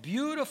of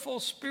beautiful,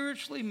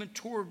 spiritually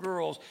mature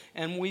girls,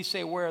 and we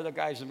say, where are the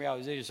guys in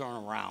reality? They just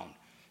aren't around.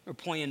 They're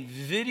playing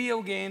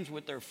video games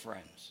with their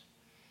friends.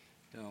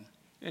 So,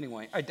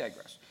 anyway, I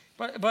digress.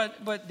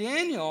 But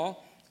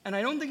Daniel, and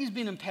I don't think he's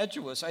being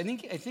impetuous. I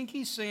think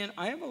he's saying,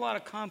 I have a lot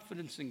of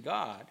confidence in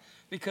God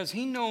because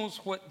he knows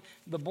what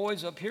the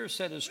boys up here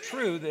said is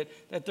true,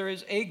 that there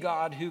is a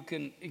God who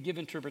can give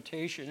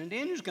interpretation. And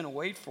Daniel's going to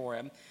wait for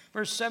him.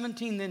 Verse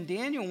 17, then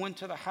Daniel went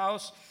to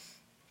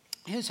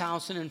his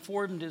house and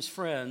informed his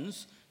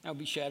friends that would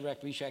be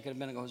Shadrach, Meshach, and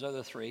Abednego, those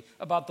other three,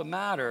 about the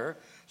matter,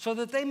 so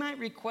that they might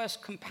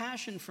request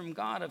compassion from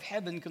God of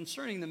heaven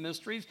concerning the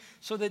mysteries,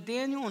 so that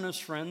Daniel and his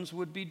friends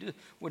would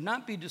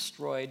not be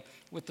destroyed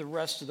with the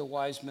rest of the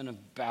wise men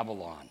of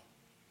Babylon.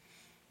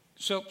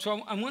 So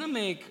I want to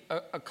make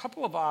a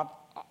couple of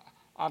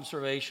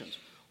observations.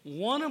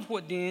 One of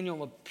what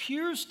Daniel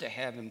appears to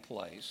have in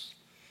place,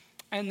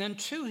 and then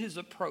two, his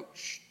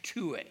approach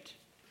to it.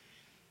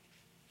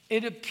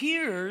 It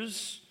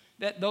appears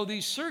that though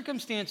these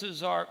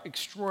circumstances are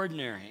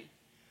extraordinary,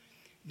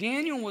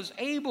 Daniel was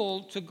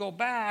able to go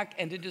back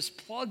and to just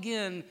plug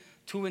in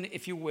to an,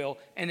 if you will,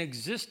 an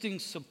existing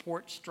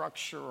support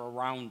structure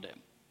around him.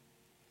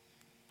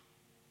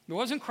 It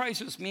wasn't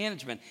crisis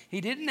management.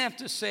 He didn't have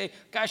to say,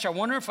 gosh, I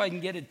wonder if I can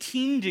get a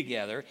team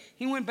together.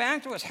 He went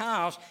back to his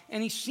house,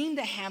 and he seemed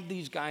to have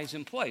these guys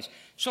in place.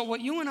 So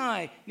what you and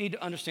I need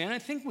to understand, I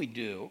think we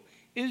do,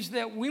 is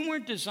that we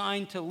weren't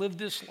designed to live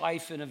this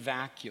life in a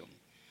vacuum.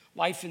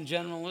 Life in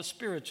general is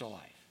spiritual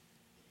life.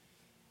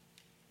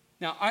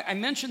 Now, I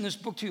mentioned this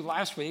book to you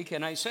last week,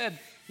 and I said,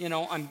 you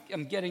know,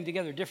 I'm getting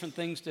together different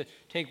things to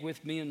take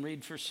with me and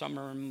read for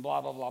summer and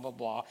blah, blah, blah, blah,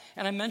 blah.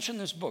 And I mentioned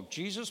this book,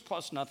 Jesus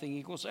Plus Nothing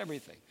Equals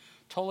Everything.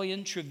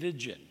 Tullian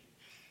Tchividjian,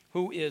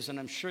 who is, and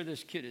I'm sure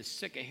this kid is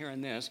sick of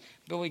hearing this,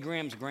 Billy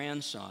Graham's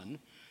grandson.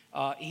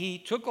 He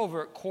took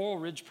over at Coral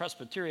Ridge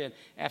Presbyterian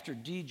after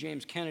D.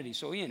 James Kennedy,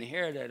 so he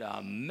inherited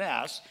a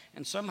mess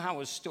and somehow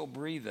is still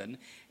breathing,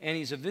 and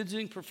he's a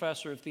visiting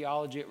professor of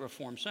theology at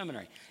Reformed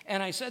Seminary.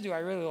 And I said to you, I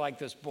really like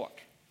this book.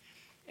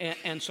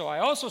 And so I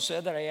also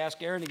said that I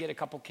asked Aaron to get a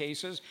couple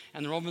cases,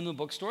 and they're over in the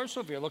bookstore,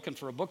 so if you're looking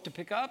for a book to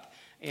pick up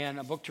and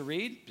a book to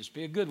read, just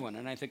be a good one.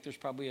 And I think there's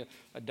probably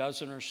a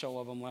dozen or so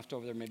of them left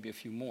over there, maybe a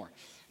few more.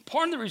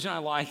 Part of the reason I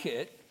like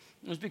it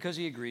is because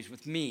he agrees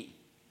with me,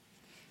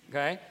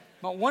 okay?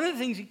 But one of the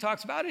things he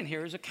talks about in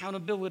here is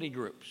accountability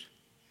groups.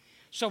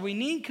 So we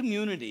need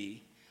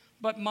community,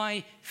 but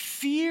my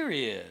fear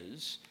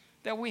is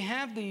that we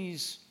have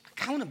these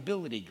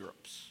accountability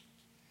groups.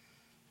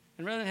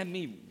 And rather than have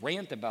me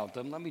rant about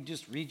them, let me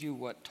just read you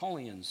what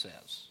Tullian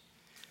says.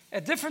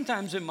 At different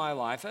times in my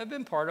life, I've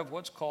been part of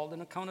what's called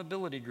an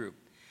accountability group.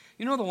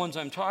 You know the ones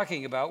I'm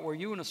talking about, where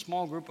you and a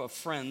small group of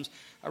friends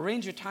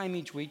arrange a time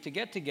each week to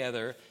get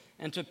together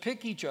and to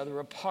pick each other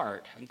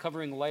apart,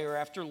 uncovering layer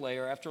after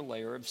layer after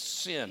layer of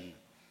sin.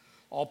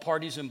 All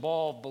parties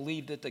involved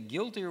believe that the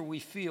guiltier we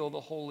feel,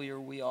 the holier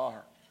we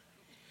are.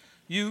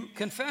 You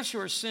confess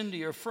your sin to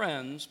your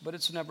friends, but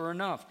it's never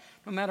enough.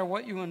 No matter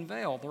what you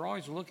unveil, they're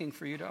always looking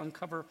for you to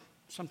uncover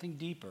something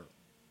deeper,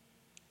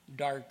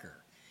 darker,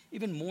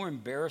 even more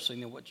embarrassing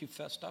than what you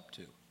fessed up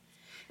to.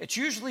 It's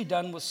usually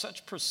done with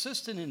such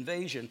persistent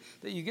invasion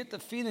that you get the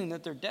feeling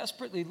that they're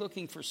desperately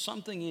looking for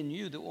something in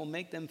you that will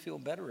make them feel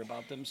better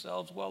about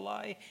themselves. Well,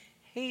 I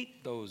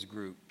hate those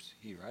groups,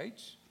 he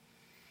writes.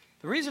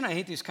 The reason I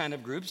hate these kind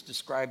of groups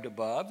described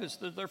above is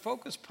that they're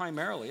focused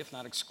primarily, if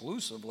not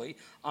exclusively,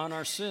 on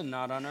our sin,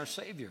 not on our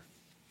Savior.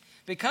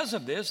 Because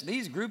of this,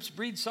 these groups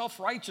breed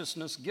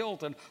self-righteousness,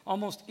 guilt, and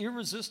almost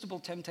irresistible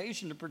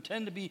temptation to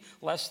pretend to be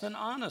less than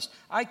honest.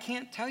 I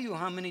can't tell you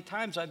how many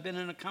times I've been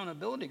in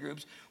accountability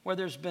groups where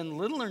there's been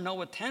little or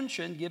no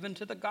attention given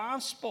to the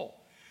gospel.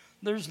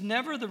 There's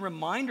never the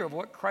reminder of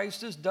what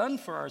Christ has done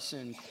for our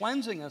sin,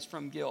 cleansing us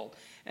from guilt,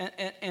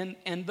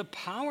 and the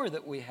power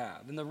that we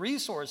have, and the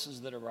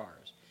resources that are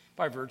ours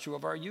by virtue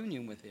of our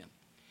union with him.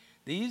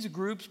 These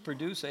groups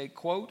produce a,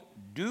 quote,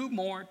 do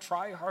more,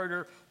 try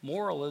harder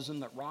moralism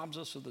that robs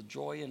us of the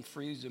joy and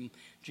freedom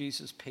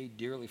Jesus paid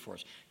dearly for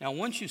us. Now,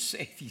 once you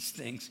say these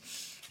things,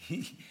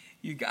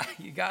 you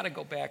got to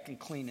go back and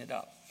clean it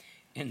up.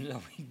 And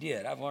so we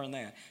did. I've learned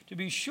that. To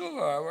be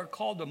sure, we're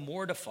called to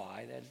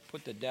mortify, that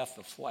put to death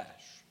the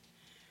flesh,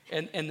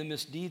 and the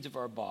misdeeds of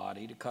our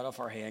body, to cut off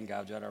our hand,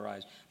 gouge out our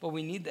eyes. But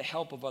we need the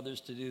help of others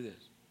to do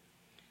this.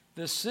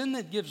 The sin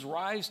that gives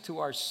rise to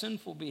our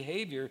sinful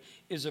behavior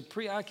is a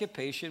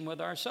preoccupation with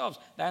ourselves.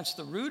 That's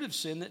the root of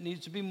sin that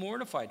needs to be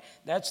mortified.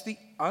 That's the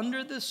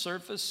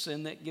under-the-surface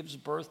sin that gives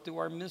birth to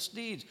our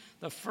misdeeds.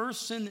 The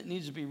first sin that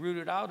needs to be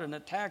rooted out and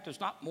attacked is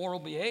not moral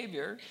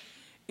behavior.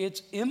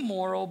 It's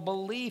immoral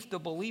belief, the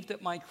belief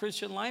that my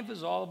Christian life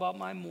is all about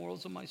my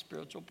morals and my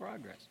spiritual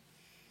progress.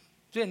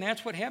 See, and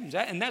that's what happens.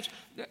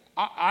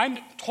 I'm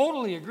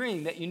totally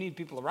agreeing that you need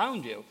people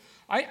around you.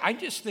 I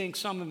just think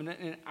some of them,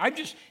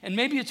 and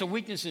maybe it's a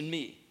weakness in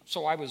me,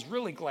 so I was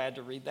really glad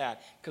to read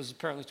that, because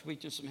apparently it's a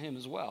weakness in him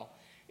as well,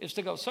 is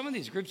to go, some of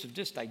these groups have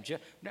just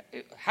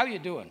how you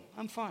doing?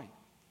 I'm fine.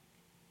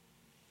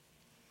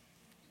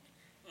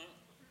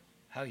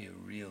 How you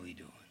really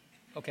doing?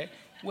 Okay.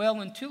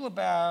 Well, until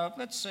about,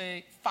 let's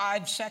say,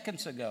 5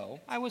 seconds ago,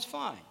 I was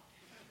fine.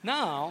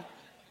 Now,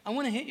 I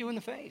want to hit you in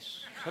the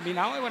face.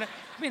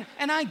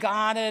 And I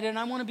got it, and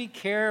I want to be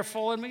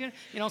careful, and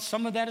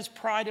some of that is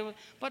pride.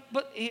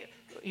 But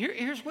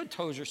here's what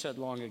Tozer said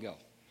long ago: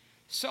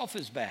 self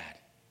is bad.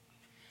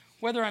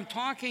 Whether I'm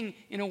talking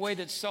in a way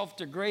that's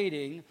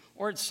self-degrading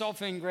or it's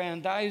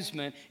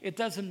self-aggrandizement, it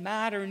doesn't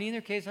matter. In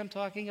either case, I'm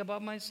talking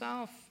about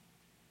myself.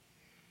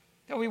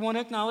 that we want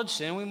to acknowledge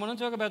sin, we want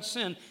to talk about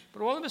sin,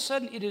 but all of a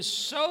sudden it is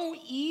so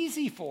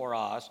easy for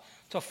us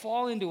to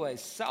fall into a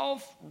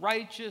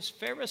self-righteous,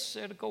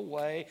 pharisaical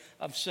way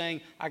of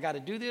saying, I got to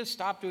do this,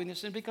 stop doing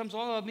this, and it becomes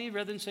all of me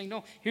rather than saying,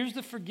 no, here's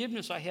the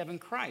forgiveness I have in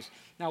Christ.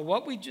 Now,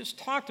 what we just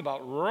talked about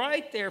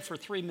right there for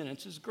 3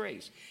 minutes is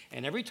grace.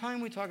 And every time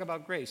we talk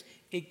about grace,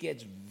 it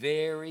gets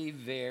very,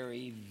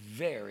 very,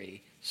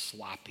 very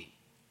sloppy.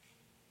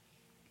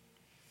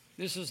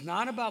 This is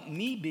not about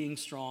me being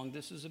strong.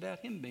 This is about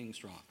him being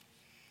strong.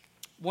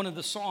 One of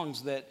the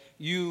songs that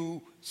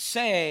you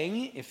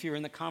sang, if you're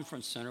in the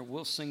conference center,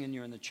 we'll sing and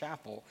you're in the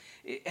chapel,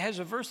 it has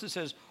a verse that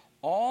says,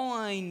 all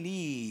I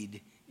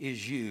need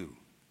is you.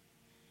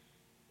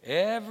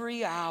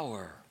 Every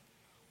hour,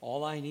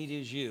 all I need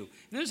is you.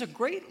 And there's a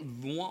great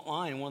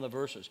line in one of the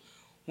verses.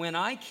 When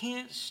I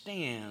can't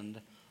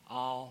stand,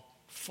 I'll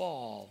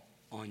fall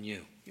on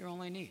you. You're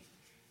all I need.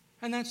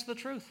 And that's the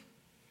truth.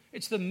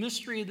 It's the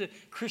mystery of the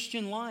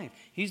Christian life.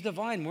 He's the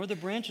vine, we're the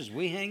branches.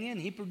 We hang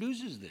in, he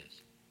produces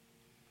this.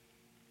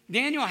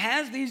 Daniel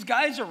has these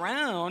guys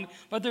around,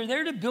 but they're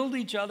there to build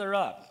each other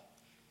up.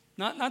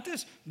 Not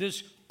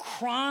this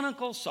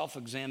chronicle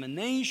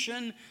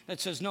self-examination that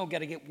says, no, got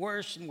to get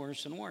worse and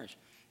worse and worse.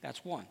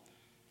 That's one.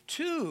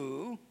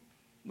 Two,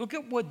 look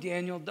at what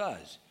Daniel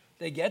does.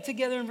 They get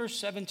together in verse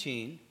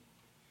 17,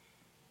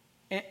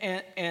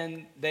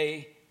 and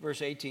they,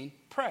 verse 18,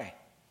 pray.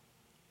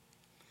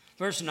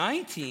 Verse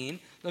 19,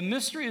 the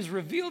mystery is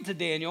revealed to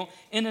Daniel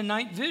in a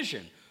night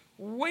vision.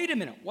 Wait a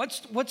minute,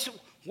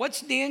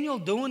 what's Daniel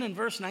doing in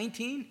verse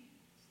 19?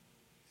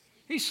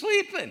 He's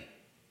sleeping.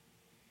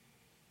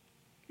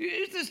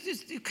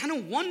 This kind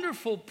of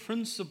wonderful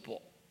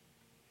principle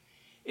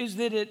is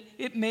that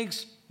it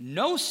makes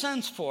no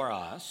sense for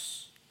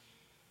us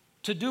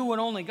to do what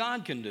only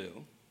God can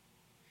do,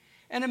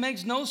 and it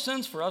makes no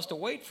sense for us to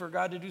wait for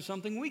God to do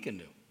something we can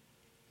do.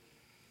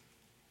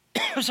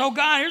 So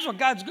here's what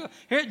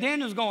here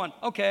Daniel's going,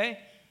 okay,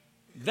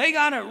 they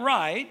got it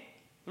right.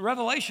 The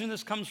revelation of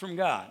this comes from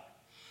God.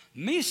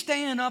 Me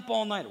staying up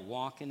all night,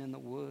 walking in the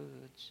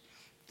woods,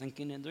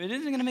 thinking it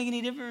isn't going to make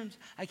any difference.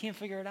 I can't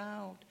figure it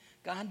out.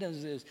 God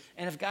does this.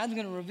 And if God's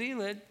going to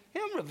reveal it,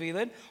 he'll reveal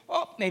it.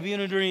 Oh, maybe in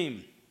a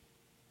dream.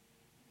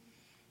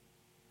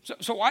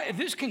 So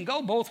this can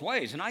go both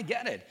ways, and I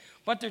get it.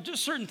 But there's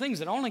just certain things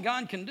that only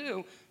God can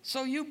do.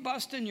 So you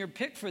busting your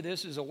pick for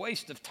this is a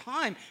waste of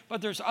time. But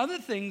there's other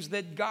things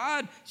that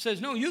God says,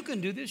 no, you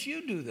can do this,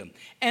 you do them.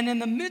 And in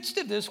the midst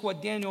of this,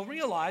 what Daniel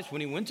realized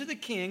when he went to the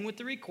king with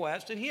the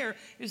request, and here,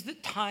 is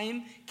that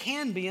time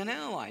can be an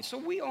ally. So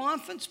we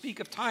often speak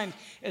of time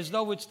as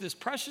though it's this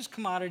precious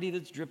commodity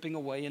that's dripping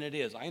away, and it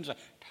is. I understand.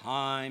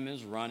 Time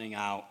is running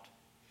out.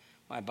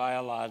 My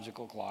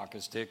biological clock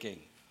is ticking.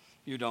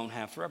 You don't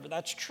have forever.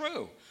 That's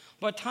true.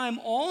 But time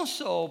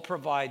also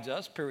provides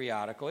us,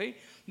 periodically,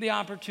 the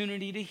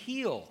opportunity to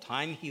heal.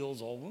 Time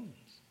heals all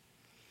wounds.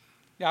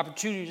 The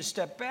opportunity to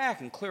step back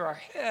and clear our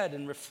head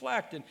and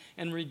reflect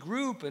and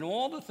regroup and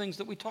all the things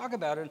that we talk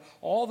about and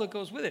all that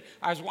goes with it.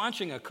 I was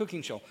watching a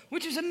cooking show,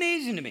 which is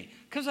amazing to me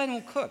because I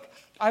don't cook.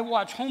 I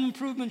watch home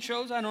improvement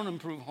shows. I don't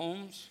improve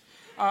homes.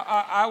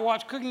 I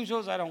watch cooking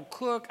shows. I don't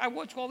cook. I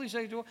watch all these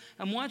things.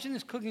 I'm watching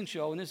this cooking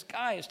show, and this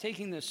guy is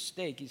taking this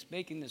steak. He's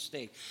making this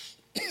steak.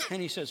 And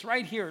he says,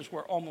 right here is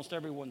where almost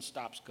everyone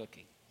stops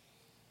cooking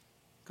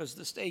because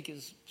the steak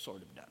is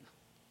sort of done.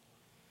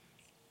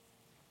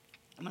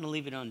 I'm going to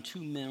leave it on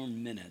 2 more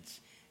minutes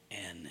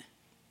and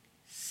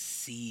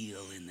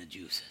seal in the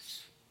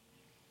juices.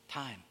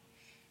 Time.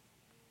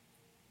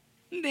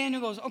 And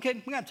Daniel goes,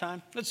 okay, we got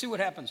time. Let's see what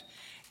happens.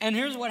 And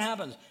here's what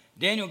happens.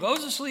 Daniel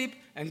goes to sleep,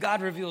 and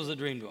God reveals the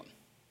dream to him.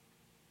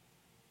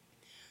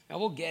 Now,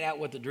 we'll get at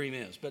what the dream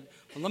is, but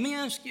let me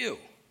ask you,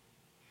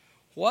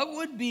 what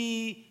would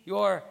be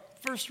your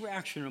first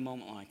reaction in a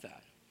moment like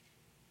that?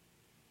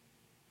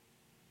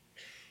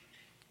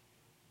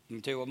 Let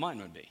me tell you what mine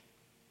would be.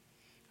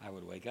 I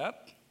would wake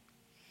up.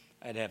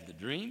 I'd have the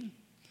dream.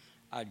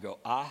 I'd go,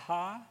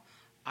 aha.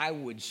 I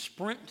would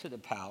sprint to the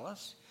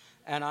palace,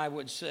 and I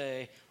would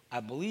say, I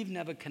believe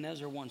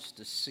Nebuchadnezzar wants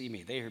to see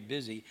me. They are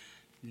busy.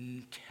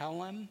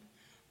 Tell him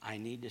I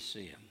need to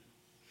see him.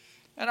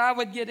 And I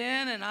would get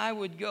in, and I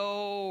would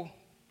go,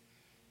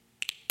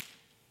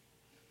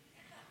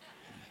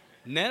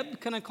 Neb,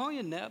 can I call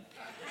you Neb?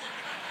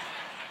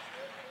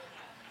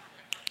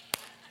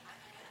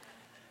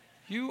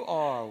 You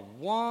are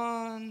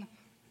one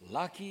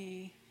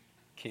lucky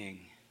king.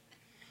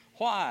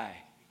 Why?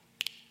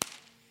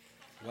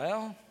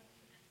 Well,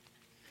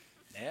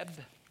 Neb,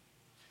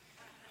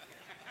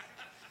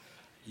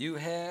 you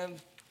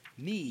have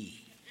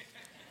me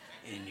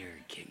in your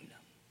kingdom.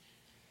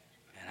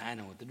 And I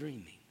know what the dream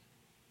means.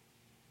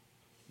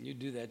 You'd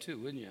do that too,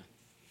 wouldn't you?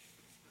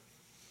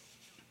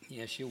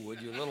 Yes, you would,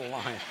 you little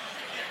lion.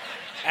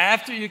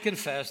 After you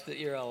confess that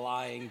you're a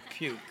lying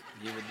puke,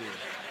 you would do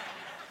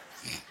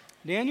it.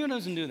 Daniel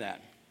doesn't do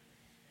that.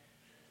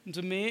 It's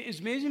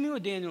amazing to me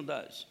what Daniel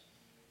does.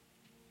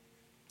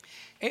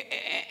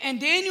 And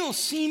Daniel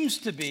seems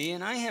to be,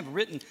 and I have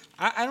written,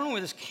 I don't know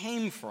where this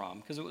came from,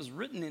 because it was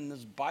written in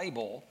this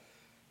Bible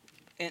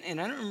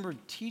and I don't remember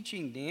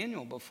teaching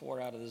Daniel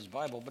before out of this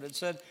Bible, but it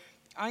said,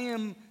 I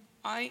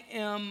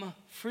am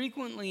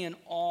frequently in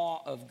awe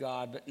of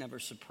God, but never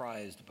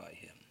surprised by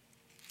him.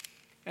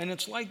 And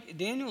it's like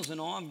Daniel's in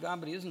awe of God,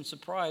 but he isn't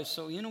surprised.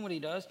 So you know what he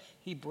does?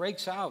 He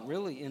breaks out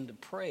really into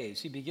praise.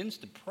 He begins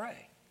to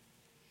pray.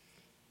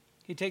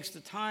 He takes the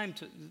time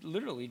to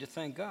literally to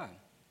thank God.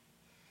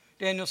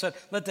 Daniel said,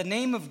 let the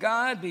name of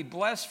God be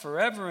blessed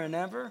forever and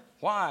ever.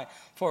 Why?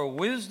 For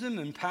wisdom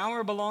and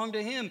power belong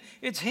to him.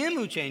 It's him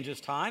who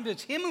changes times.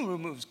 It's him who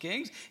removes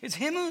kings. It's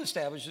him who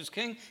establishes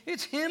kings.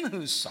 It's him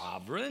who's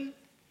sovereign.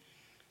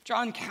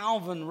 John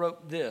Calvin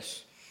wrote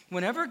this.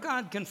 Whenever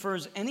God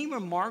confers any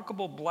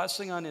remarkable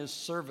blessing on his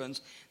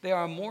servants, they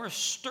are more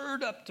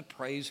stirred up to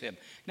praise him.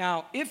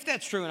 Now, if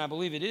that's true, and I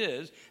believe it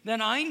is,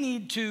 then I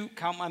need to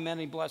count my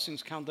many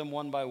blessings, count them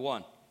one by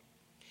one.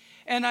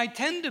 And I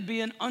tend to be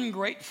an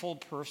ungrateful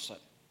person.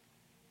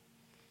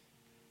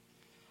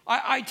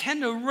 I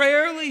tend to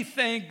rarely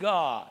thank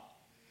God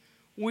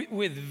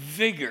with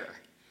vigor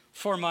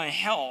for my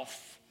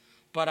health,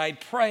 but I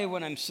pray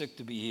when I'm sick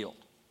to be healed.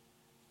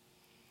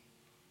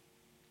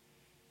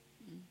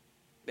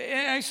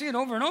 And I see it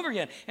over and over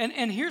again.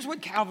 And here's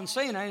what Calvin's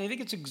saying, and I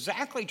think it's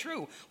exactly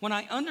true. When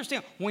I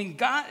understand, when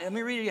God, let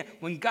me read it again.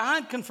 When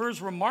God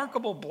confers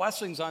remarkable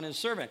blessings on his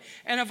servant,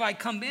 and if I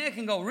come back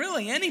and go,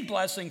 really, any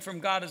blessing from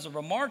God is a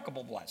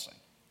remarkable blessing,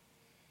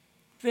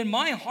 then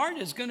my heart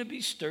is going to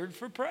be stirred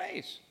for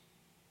praise.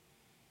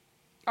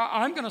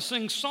 I'm going to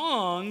sing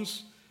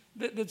songs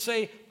that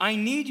say, I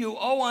need you,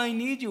 oh, I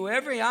need you,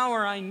 every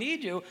hour I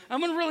need you. I'm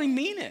going to really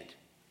mean it.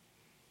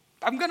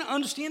 I'm going to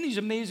understand these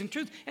amazing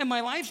truths, and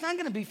my life's not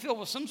going to be filled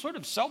with some sort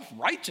of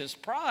self-righteous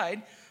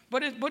pride,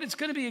 but it's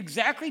going to be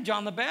exactly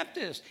John the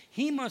Baptist.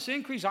 He must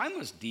increase, I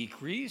must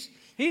decrease.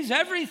 He's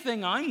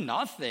everything, I'm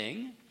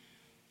nothing.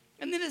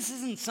 And then this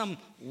isn't some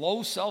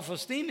low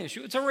self-esteem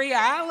issue. It's a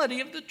reality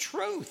of the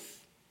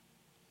truth.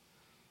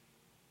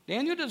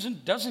 Daniel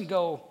doesn't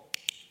go,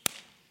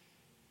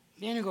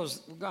 Daniel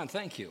goes, God,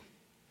 thank you.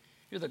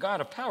 You're the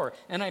God of power,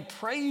 and I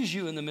praise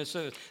you in the midst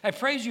of it. I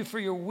praise you for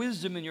your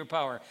wisdom and your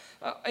power.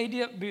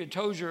 A.W.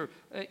 Tozer,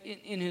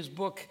 in his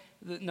book,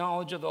 The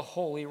Knowledge of the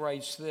Holy,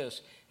 writes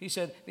this. He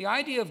said, the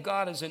idea of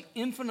God as an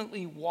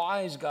infinitely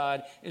wise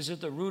God is at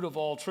the root of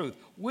all truth.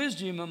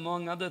 Wisdom,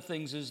 among other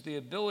things, is the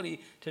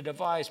ability to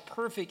devise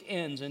perfect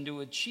ends and to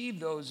achieve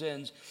those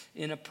ends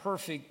in a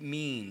perfect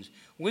means.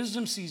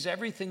 Wisdom sees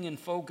everything in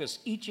focus,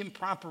 each in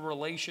proper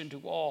relation to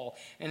all,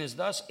 and is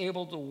thus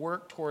able to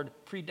work toward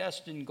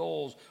predestined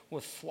goals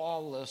with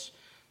flawless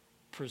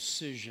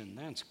precision.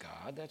 That's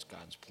God. That's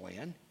God's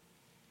plan.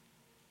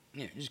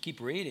 Yeah, just keep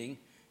reading.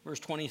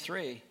 Verse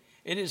 23.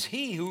 It is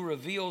he who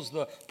reveals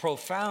the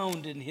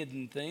profound and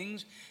hidden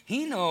things.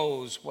 He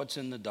knows what's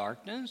in the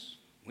darkness.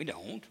 We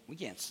don't. We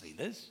can't see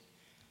this.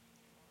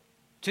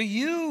 To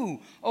you,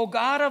 O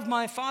God of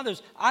my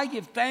fathers, I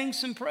give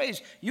thanks and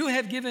praise. You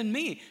have given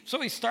me. So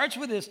he starts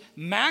with this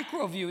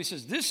macro view. He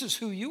says, this is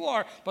who you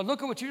are, but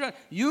look at what you've done.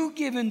 You've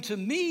given to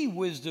me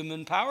wisdom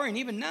and power, and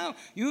even now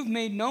you've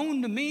made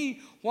known to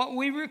me what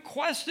we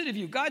requested of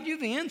you. God,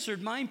 you've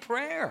answered my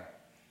prayer.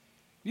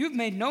 You've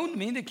made known to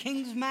me the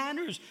king's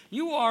matters.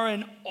 You are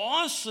an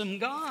awesome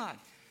God.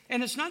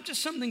 And it's not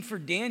just something for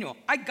Daniel.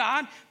 I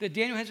got that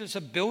Daniel has this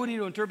ability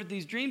to interpret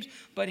these dreams,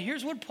 but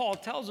here's what Paul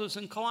tells us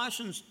in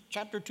Colossians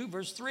chapter 2,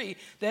 verse 3,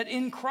 that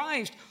in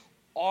Christ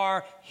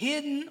are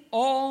hidden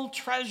all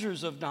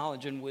treasures of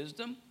knowledge and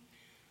wisdom.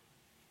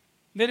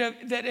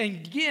 That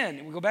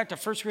again, we go back to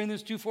 1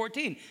 Corinthians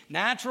 2:14.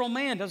 Natural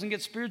man doesn't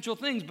get spiritual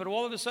things, but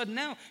all of a sudden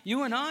now,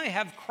 you and I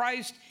have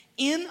Christ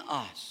in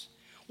us.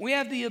 We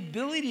have the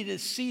ability to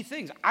see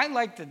things. I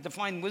like to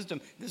define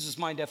wisdom, this is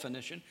my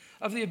definition,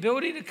 of the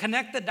ability to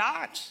connect the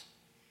dots,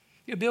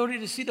 the ability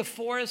to see the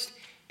forest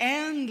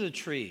and the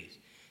trees,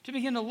 to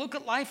begin to look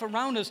at life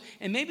around us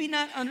and maybe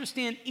not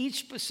understand each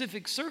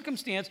specific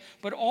circumstance,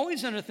 but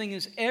always understand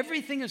is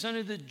everything is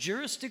under the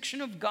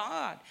jurisdiction of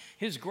God,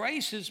 his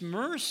grace, his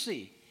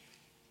mercy.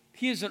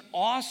 He is an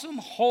awesome,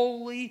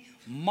 holy,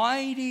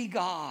 mighty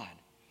God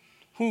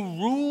who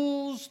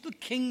rules the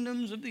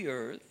kingdoms of the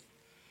earth,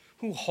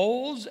 who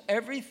holds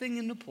everything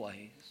into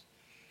place,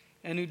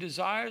 and who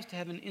desires to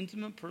have an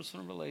intimate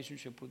personal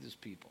relationship with his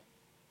people.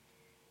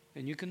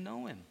 And you can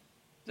know him.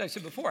 As I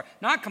said before,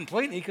 not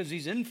completely because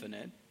he's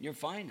infinite, you're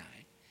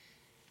finite,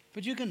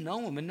 but you can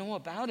know him and know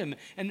about him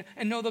and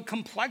know the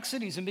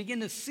complexities and begin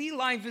to see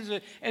life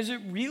as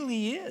it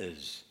really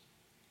is.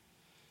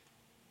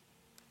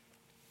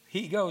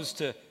 He goes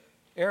to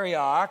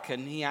Arioch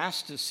and he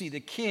asks to see the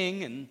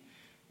king, and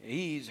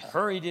he's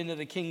hurried into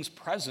the king's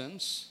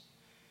presence.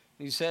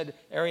 He said,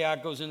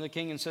 Arioch goes into the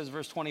king and says,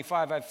 verse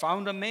 25, I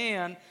found a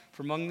man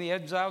from among the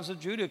exiles of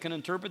Judah who can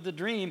interpret the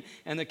dream.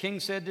 And the king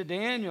said to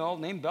Daniel,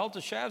 named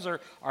Belteshazzar,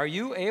 are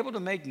you able to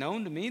make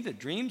known to me the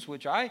dreams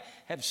which I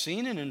have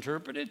seen and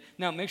interpreted?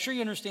 Now, make sure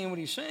you understand what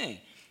he's saying.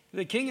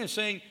 The king is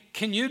saying,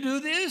 can you do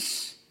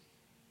this?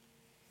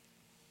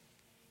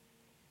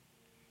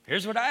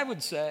 Here's what I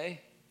would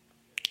say.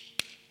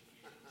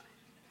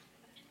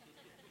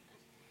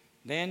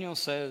 Daniel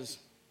says,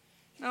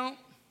 no,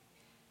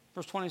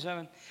 Verse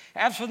 27,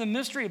 as for the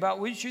mystery about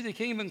which you, the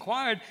king, have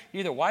inquired,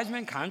 neither wise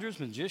men, conjurers,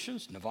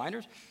 magicians,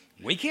 diviners,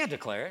 we can't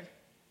declare it.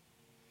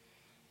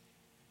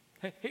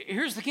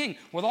 Here's the king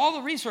with all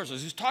the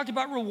resources. He's talked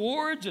about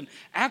rewards and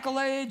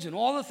accolades and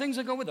all the things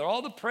that go with it,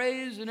 all the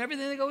praise and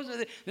everything that goes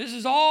with it. This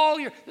is all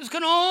yours. This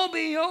can all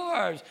be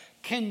yours.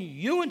 Can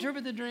you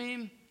interpret the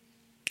dream?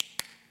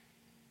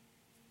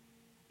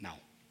 No.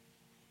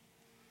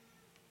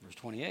 Verse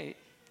 28,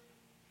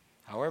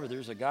 however,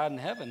 there's a God in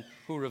heaven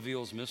who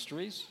reveals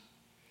mysteries,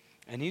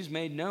 and he's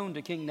made known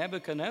to King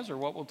Nebuchadnezzar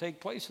what will take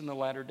place in the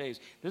latter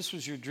days. This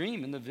was your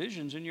dream and the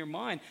visions in your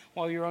mind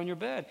while you're on your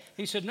bed.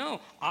 He said,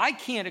 no, I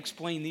can't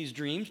explain these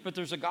dreams, but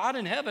there's a God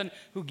in heaven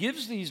who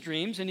gives these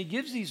dreams, and he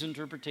gives these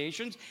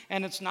interpretations,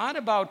 and it's not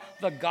about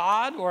the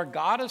god or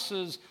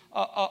goddesses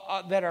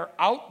that are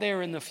out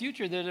there in the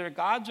future. There are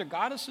gods or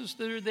goddesses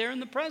that are there in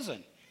the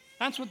present.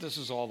 That's what this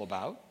is all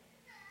about.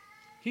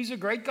 He's a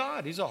great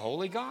God. He's a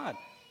holy God.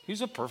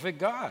 He's a perfect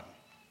God.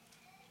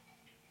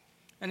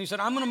 And he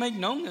said, I'm going to make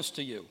known this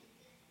to you.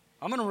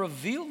 I'm going to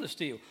reveal this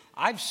to you.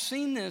 I've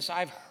seen this.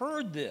 I've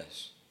heard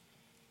this.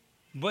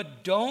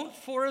 But don't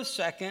for a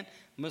second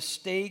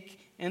mistake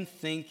and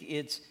think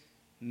it's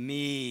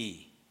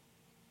me.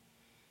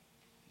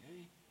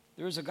 Okay?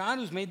 There is a God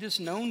who's made this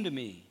known to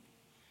me.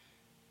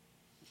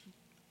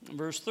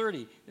 Verse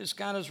 30, this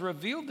God has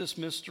revealed this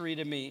mystery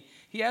to me.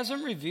 He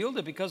hasn't revealed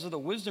it because of the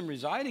wisdom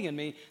residing in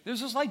me.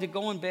 This is like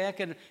going back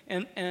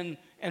and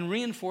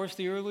reinforce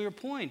the earlier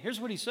point. Here's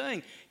what he's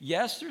saying.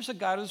 Yes, there's a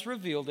God who's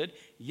revealed it.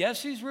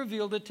 Yes, he's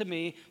revealed it to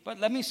me.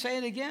 But let me say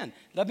it again.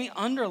 Let me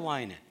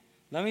underline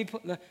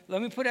it.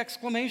 Let me put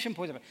exclamation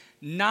points on it.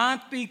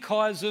 Not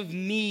because of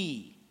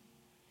me.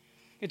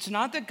 It's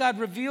not that God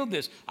revealed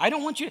this. I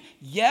don't want you to.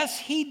 Yes,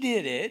 he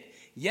did it.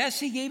 Yes,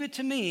 he gave it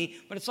to me,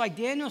 but it's like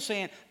Daniel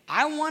saying,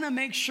 I want to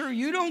make sure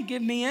you don't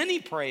give me any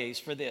praise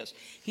for this.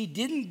 He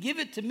didn't give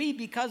it to me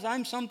because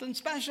I'm something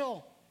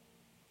special.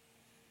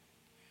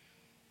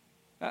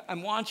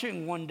 I'm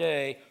watching one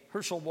day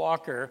Herschel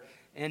Walker,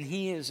 and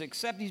he's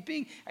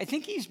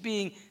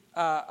being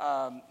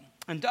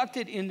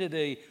inducted into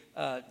the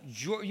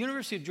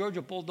University of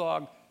Georgia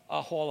Bulldog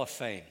Hall of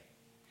Fame.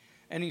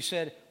 And he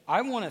said,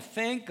 I want to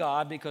thank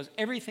God because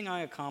everything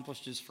I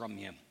accomplished is from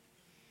him.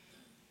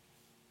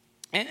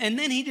 And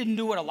then he didn't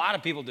do what a lot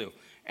of people do,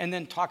 and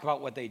then talk about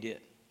what they did.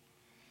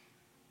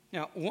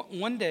 Now,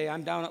 one day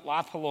I'm down at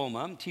La Paloma,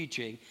 I'm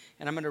teaching,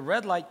 and I'm at a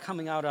red light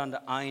coming out onto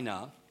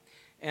Ina,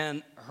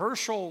 and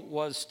Herschel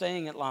was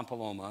staying at La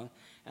Paloma,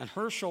 and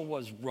Herschel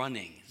was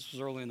running. This was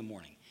early in the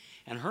morning.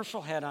 And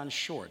Herschel had on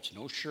shorts,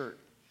 no shirt,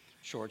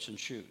 shorts and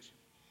shoes.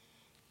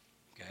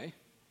 Okay?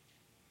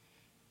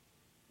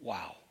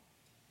 Wow.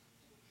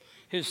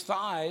 His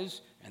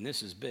thighs, and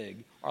this is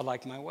big, are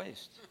like my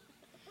waist.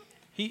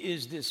 He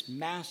is this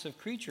massive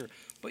creature.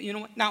 But you know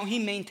what? Now, he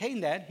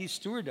maintained that. He's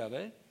steward of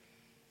it.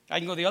 I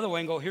can go the other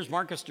way and go, here's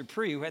Marcus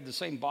Dupree, who had the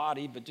same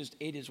body but just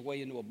ate his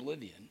way into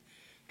oblivion.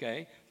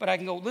 Okay? But I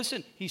can go,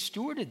 listen, he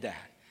stewarded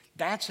that.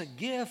 That's a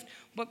gift.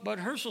 But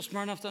Herschel's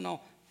smart enough to know,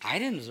 I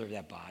didn't deserve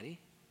that body.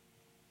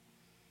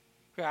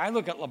 Okay, I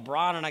look at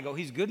LeBron and I go,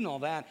 he's good and all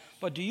that.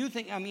 But do you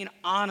think,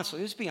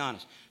 honestly, let's be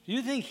honest. Do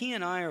you think he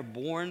and I are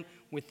born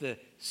with the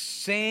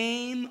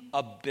same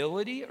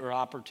ability or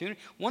opportunity?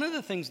 One of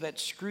the things that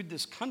screwed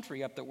this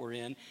country up that we're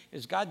in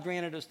is God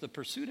granted us the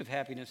pursuit of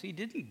happiness. He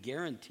didn't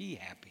guarantee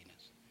happiness.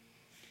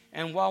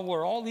 And while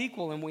we're all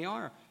equal, and we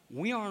aren't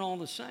all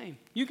the same.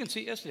 You can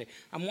see yesterday,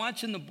 I'm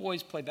watching the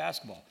boys play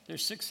basketball. They're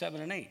 6,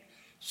 7, and 8.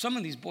 Some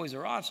of these boys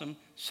are awesome.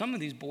 Some of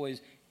these boys,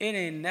 it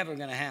ain't never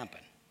going to happen.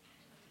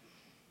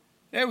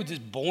 They were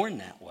just born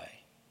that way.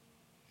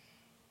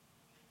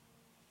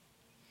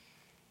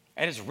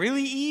 And it's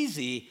really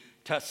easy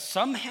to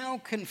somehow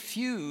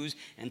confuse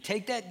and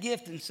take that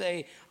gift and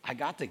say, I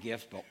got the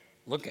gift, but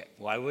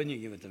why wouldn't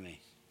you give it to me?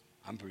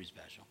 I'm pretty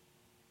special.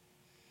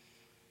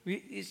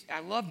 I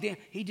love Dan.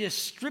 He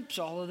just strips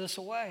all of this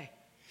away.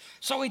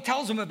 So he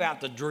tells him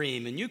about the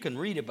dream, and you can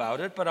read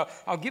about it, but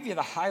I'll give you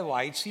the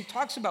highlights. He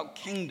talks about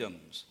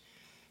kingdoms.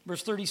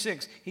 Verse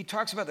 36, he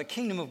talks about the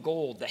kingdom of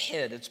gold, the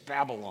head, it's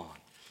Babylon.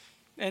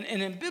 And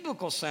in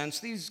biblical sense,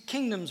 these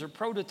kingdoms are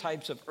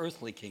prototypes of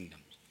earthly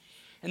kingdoms.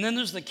 And then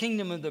there's the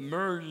kingdom of the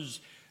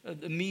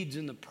Medes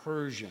and the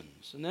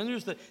Persians. And then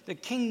there's the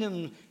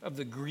kingdom of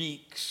the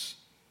Greeks,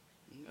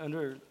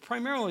 under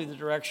primarily the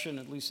direction,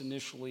 at least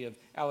initially, of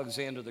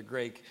Alexander the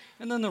Great.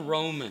 And then the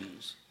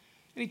Romans.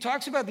 And he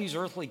talks about these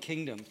earthly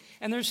kingdoms.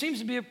 And there seems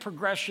to be a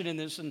progression in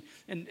this, and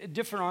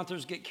different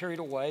authors get carried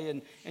away,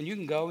 and you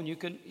can go and you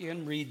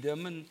can read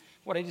them. And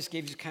what I just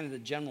gave you is kind of the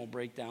general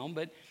breakdown.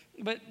 But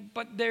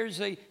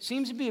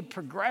seems to be a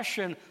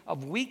progression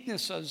of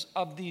weaknesses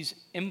of these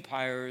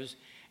empires.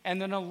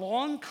 And then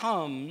along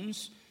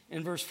comes,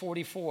 in verse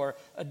 44,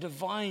 a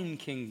divine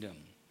kingdom.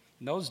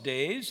 In those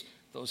days,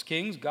 those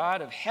kings,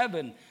 God of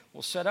heaven,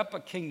 will set up a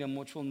kingdom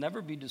which will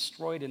never be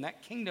destroyed, and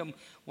that kingdom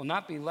will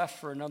not be left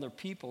for another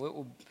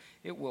people.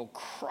 it will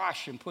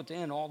crush and put to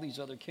end all these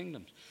other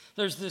kingdoms.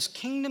 There's this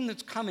kingdom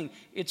that's coming.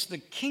 It's the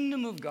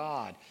kingdom of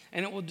God,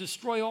 and it will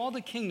destroy all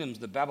the kingdoms,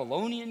 the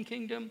Babylonian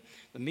kingdom,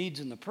 the Medes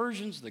and the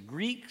Persians, the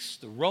Greeks,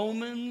 the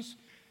Romans,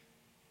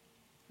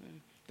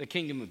 the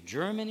kingdom of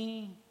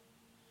Germany,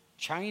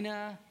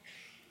 China,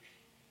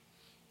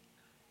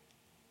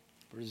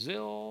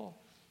 Brazil,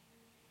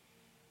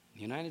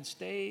 the United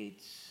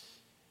States.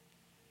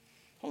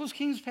 All those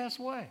kingdoms pass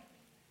away.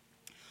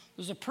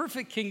 There's a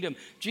perfect kingdom.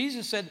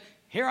 Jesus said,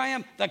 here I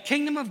am. The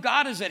kingdom of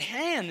God is at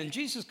hand. And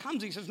Jesus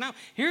comes. He says, now,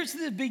 here's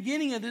the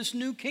beginning of this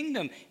new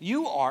kingdom.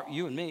 You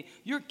and me,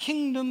 you're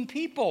kingdom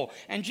people.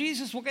 And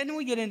Jesus, well, and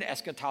we get into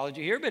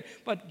eschatology here,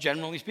 but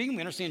generally speaking,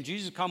 we understand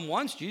Jesus come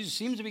once. Jesus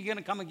seems to be going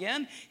to come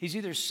again. He's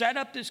either set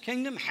up this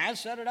kingdom, has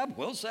set it up,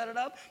 will set it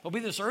up. There'll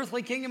be this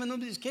earthly kingdom, and there'll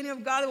be this kingdom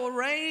of God that will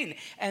reign.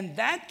 And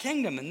that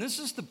kingdom, and this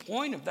is the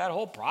point of that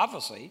whole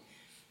prophecy,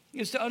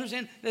 is to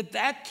understand that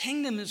that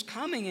kingdom is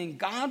coming and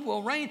God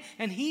will reign,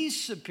 and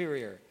he's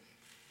superior.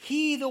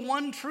 He, the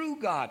one true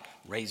God,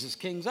 raises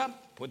kings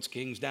up, puts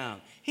kings down.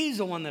 He's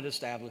the one that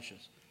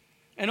establishes.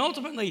 And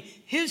ultimately,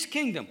 his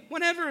kingdom,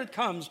 whenever it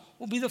comes,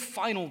 will be the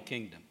final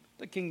kingdom,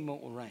 the kingdom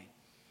that will reign.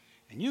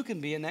 And you can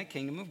be in that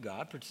kingdom of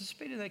God,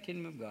 participate in that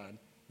kingdom of God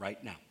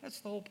right now. That's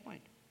the whole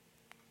point.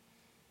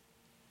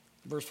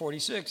 Verse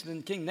 46,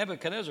 then King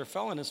Nebuchadnezzar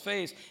fell on his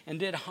face and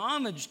did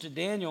homage to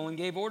Daniel and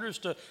gave orders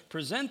to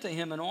present to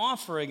him an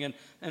offering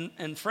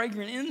and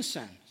fragrant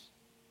incense.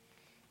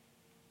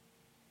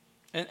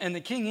 And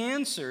the king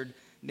answered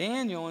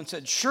Daniel and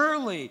said,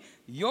 surely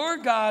your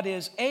God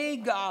is a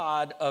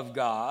God of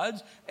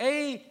gods,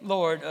 a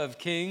Lord of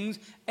kings,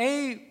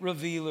 a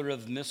revealer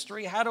of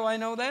mystery. How do I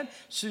know that?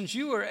 Since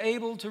you are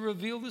able to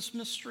reveal this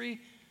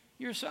mystery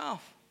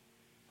yourself.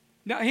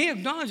 Now, he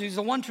acknowledges he's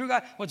the one true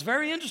God. What's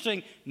very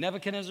interesting,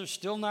 Nebuchadnezzar's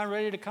still not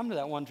ready to come to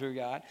that one true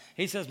God.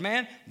 He says,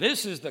 man,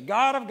 this is the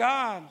God of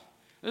gods.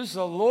 This is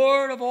the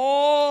Lord of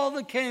all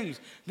the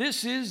kings.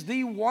 This is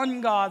the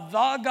one God,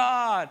 the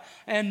God.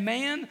 And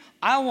man,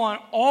 I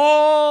want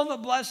all the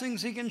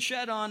blessings he can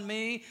shed on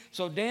me.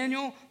 So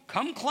Daniel,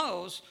 come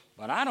close,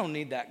 but I don't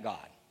need that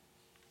God.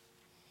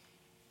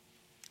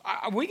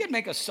 We could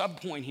make a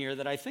subpoint here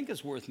that I think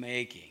is worth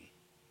making.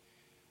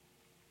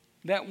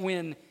 That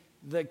when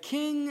the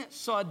king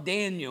saw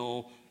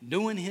Daniel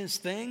doing his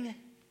thing,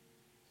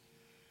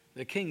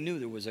 the king knew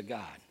there was a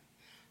God.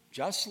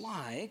 Just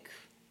like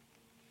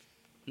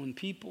when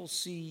people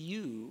see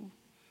you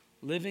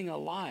living a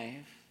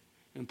life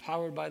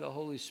empowered by the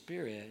Holy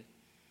Spirit,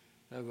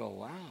 they'll go,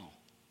 wow.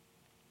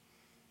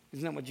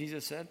 Isn't that what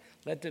Jesus said?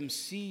 Let them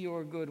see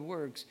your good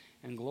works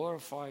and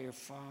glorify your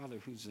Father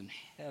who's in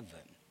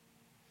heaven.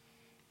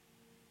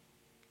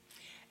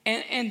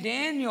 And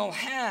Daniel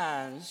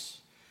has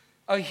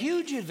a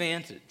huge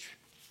advantage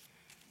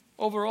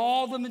over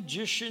all the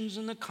magicians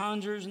and the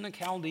conjurers and the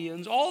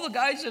Chaldeans, all the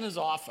guys in his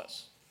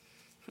office.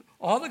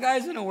 All the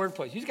guys in the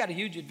workplace, he's got a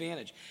huge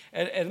advantage.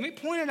 And let me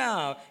point it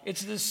out,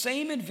 it's the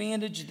same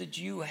advantage that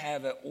you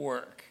have at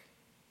work.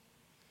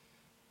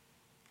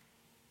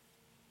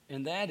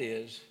 And that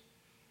is,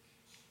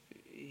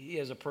 he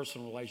has a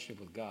personal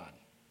relationship with God.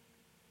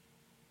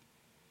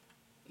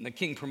 And the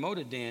king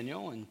promoted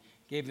Daniel and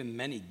gave him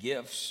many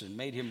gifts and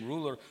made him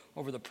ruler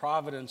over the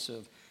province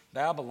of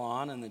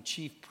Babylon and the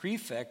chief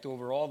prefect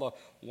over all the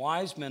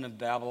wise men of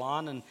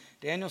Babylon. And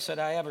Daniel said,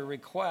 I have a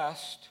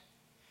request.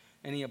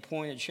 And he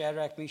appointed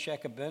Shadrach,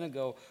 Meshach,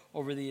 Abednego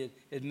over the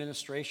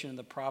administration of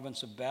the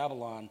province of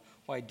Babylon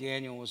while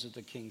Daniel was at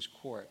the king's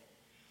court.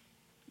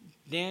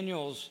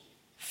 Daniel's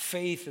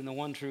faith in the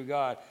one true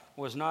God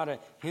was not a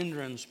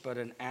hindrance but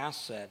an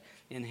asset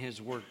in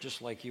his work,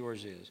 just like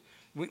yours is.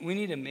 We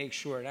need to make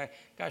sure, and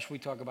we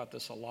talk about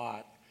this a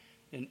lot,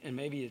 and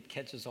maybe it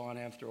catches on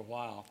after a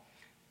while,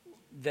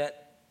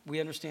 that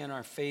we understand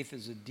our faith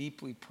is a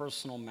deeply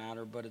personal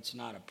matter, but it's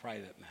not a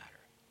private matter.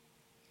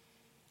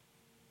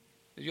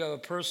 You have a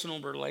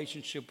personal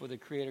relationship with the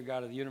creator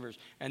God of the universe.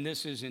 And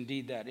this is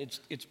indeed that.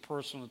 It's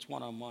personal, it's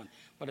one-on-one,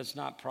 but it's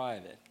not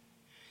private.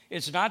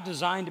 It's not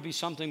designed to be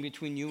something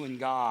between you and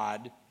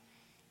God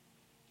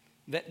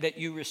that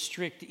you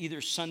restrict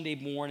either Sunday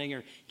morning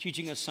or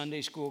teaching a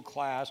Sunday school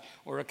class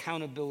or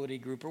accountability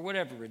group or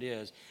whatever it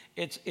is.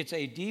 It's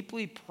a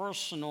deeply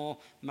personal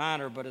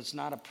matter, but it's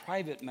not a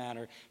private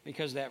matter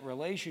because that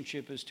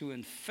relationship is to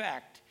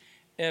infect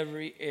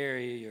every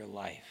area of your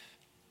life.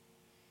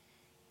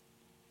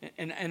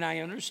 And I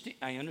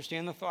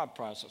understand the thought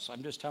process.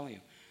 I'm just telling you,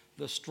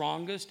 the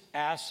strongest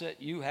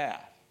asset you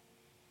have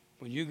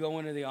when you go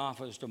into the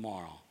office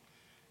tomorrow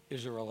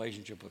is a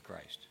relationship with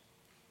Christ,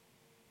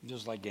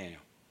 just like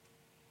Daniel.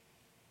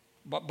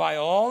 But by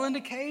all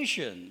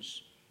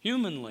indications,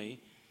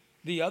 humanly,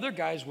 the other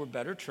guys were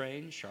better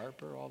trained,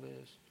 sharper, all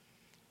this.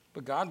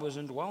 But God was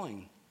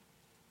indwelling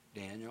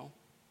Daniel.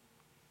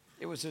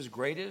 It was his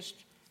greatest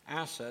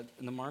asset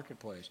in the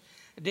marketplace.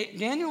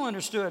 Daniel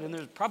understood, and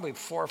there's probably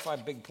 4 or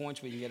 5 big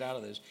points we can get out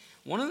of this.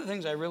 One of the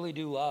things I really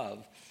do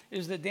love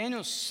is that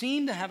Daniel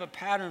seemed to have a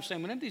pattern of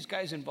saying, when I have these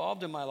guys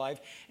involved in my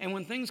life, and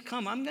when things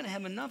come, I'm going to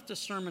have enough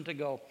discernment to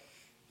go,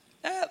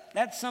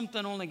 That's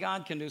something only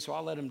God can do, so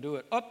I'll let him do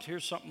it.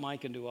 Here's something I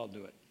can do, I'll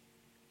do it.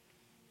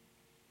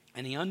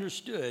 And he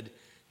understood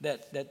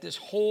that this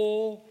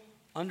whole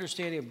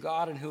understanding of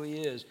God and who he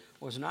is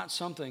was not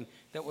something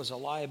that was a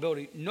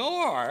liability,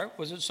 nor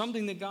was it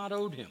something that God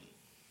owed him.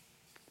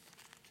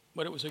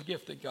 But it was a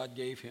gift that God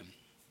gave him.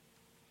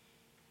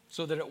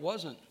 So that it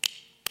was,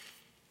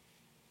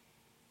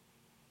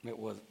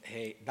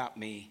 hey, not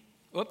me.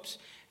 Oops,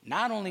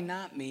 not only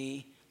not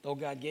me, though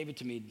God gave it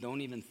to me,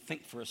 don't even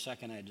think for a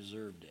second I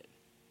deserved it.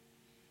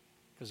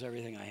 Because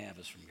everything I have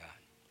is from God.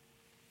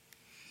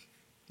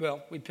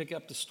 Well, we pick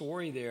up the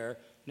story there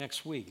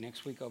next week.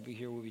 Next week I'll be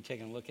here. We'll be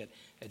taking a look at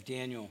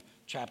Daniel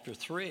chapter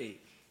 3.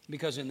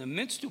 Because in the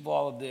midst of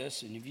all of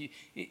this, and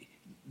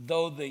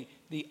though the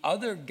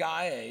other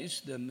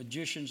guys, the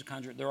magicians, the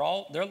conjurers,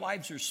 their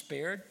lives are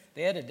spared.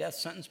 They had a death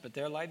sentence, but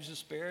their lives are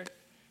spared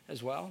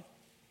as well.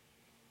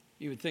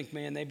 You would think,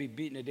 man, they'd be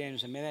beating to Daniel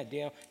and say,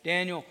 man,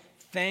 Daniel,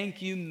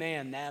 thank you,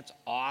 man, that's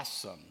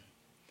awesome.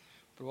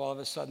 But all of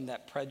a sudden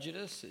that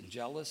prejudice and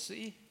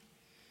jealousy,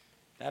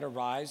 that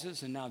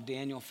arises, and now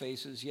Daniel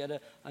faces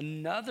yet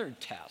another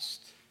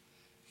test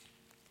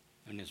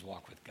in his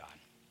walk with God.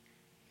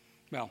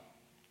 Well,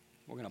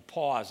 we're going to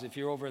pause. If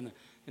you're over in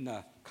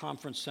the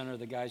conference center,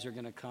 the guys are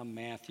going to come,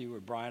 Matthew or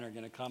Brian are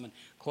going to come and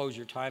close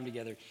your time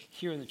together.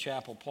 Here in the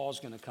chapel,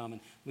 Paul's going to come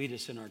and lead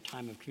us in our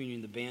time of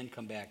communion. The band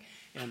come back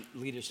and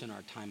lead us in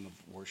our time of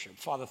worship.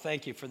 Father,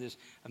 thank you for this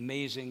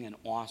amazing and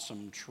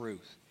awesome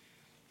truth.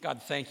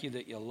 God, thank you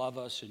that you love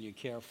us and you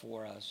care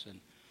for us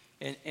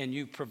and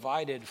you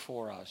provided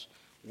for us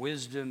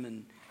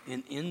wisdom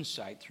and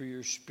insight through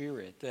your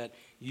Spirit, that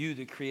you,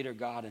 the Creator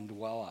God,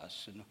 indwell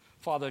us. And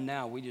Father,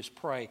 now we just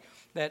pray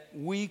that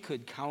we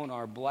could count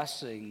our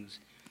blessings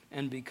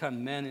and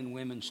become men and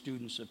women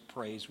students of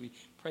praise. We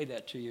pray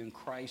that to you in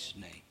Christ's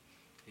name.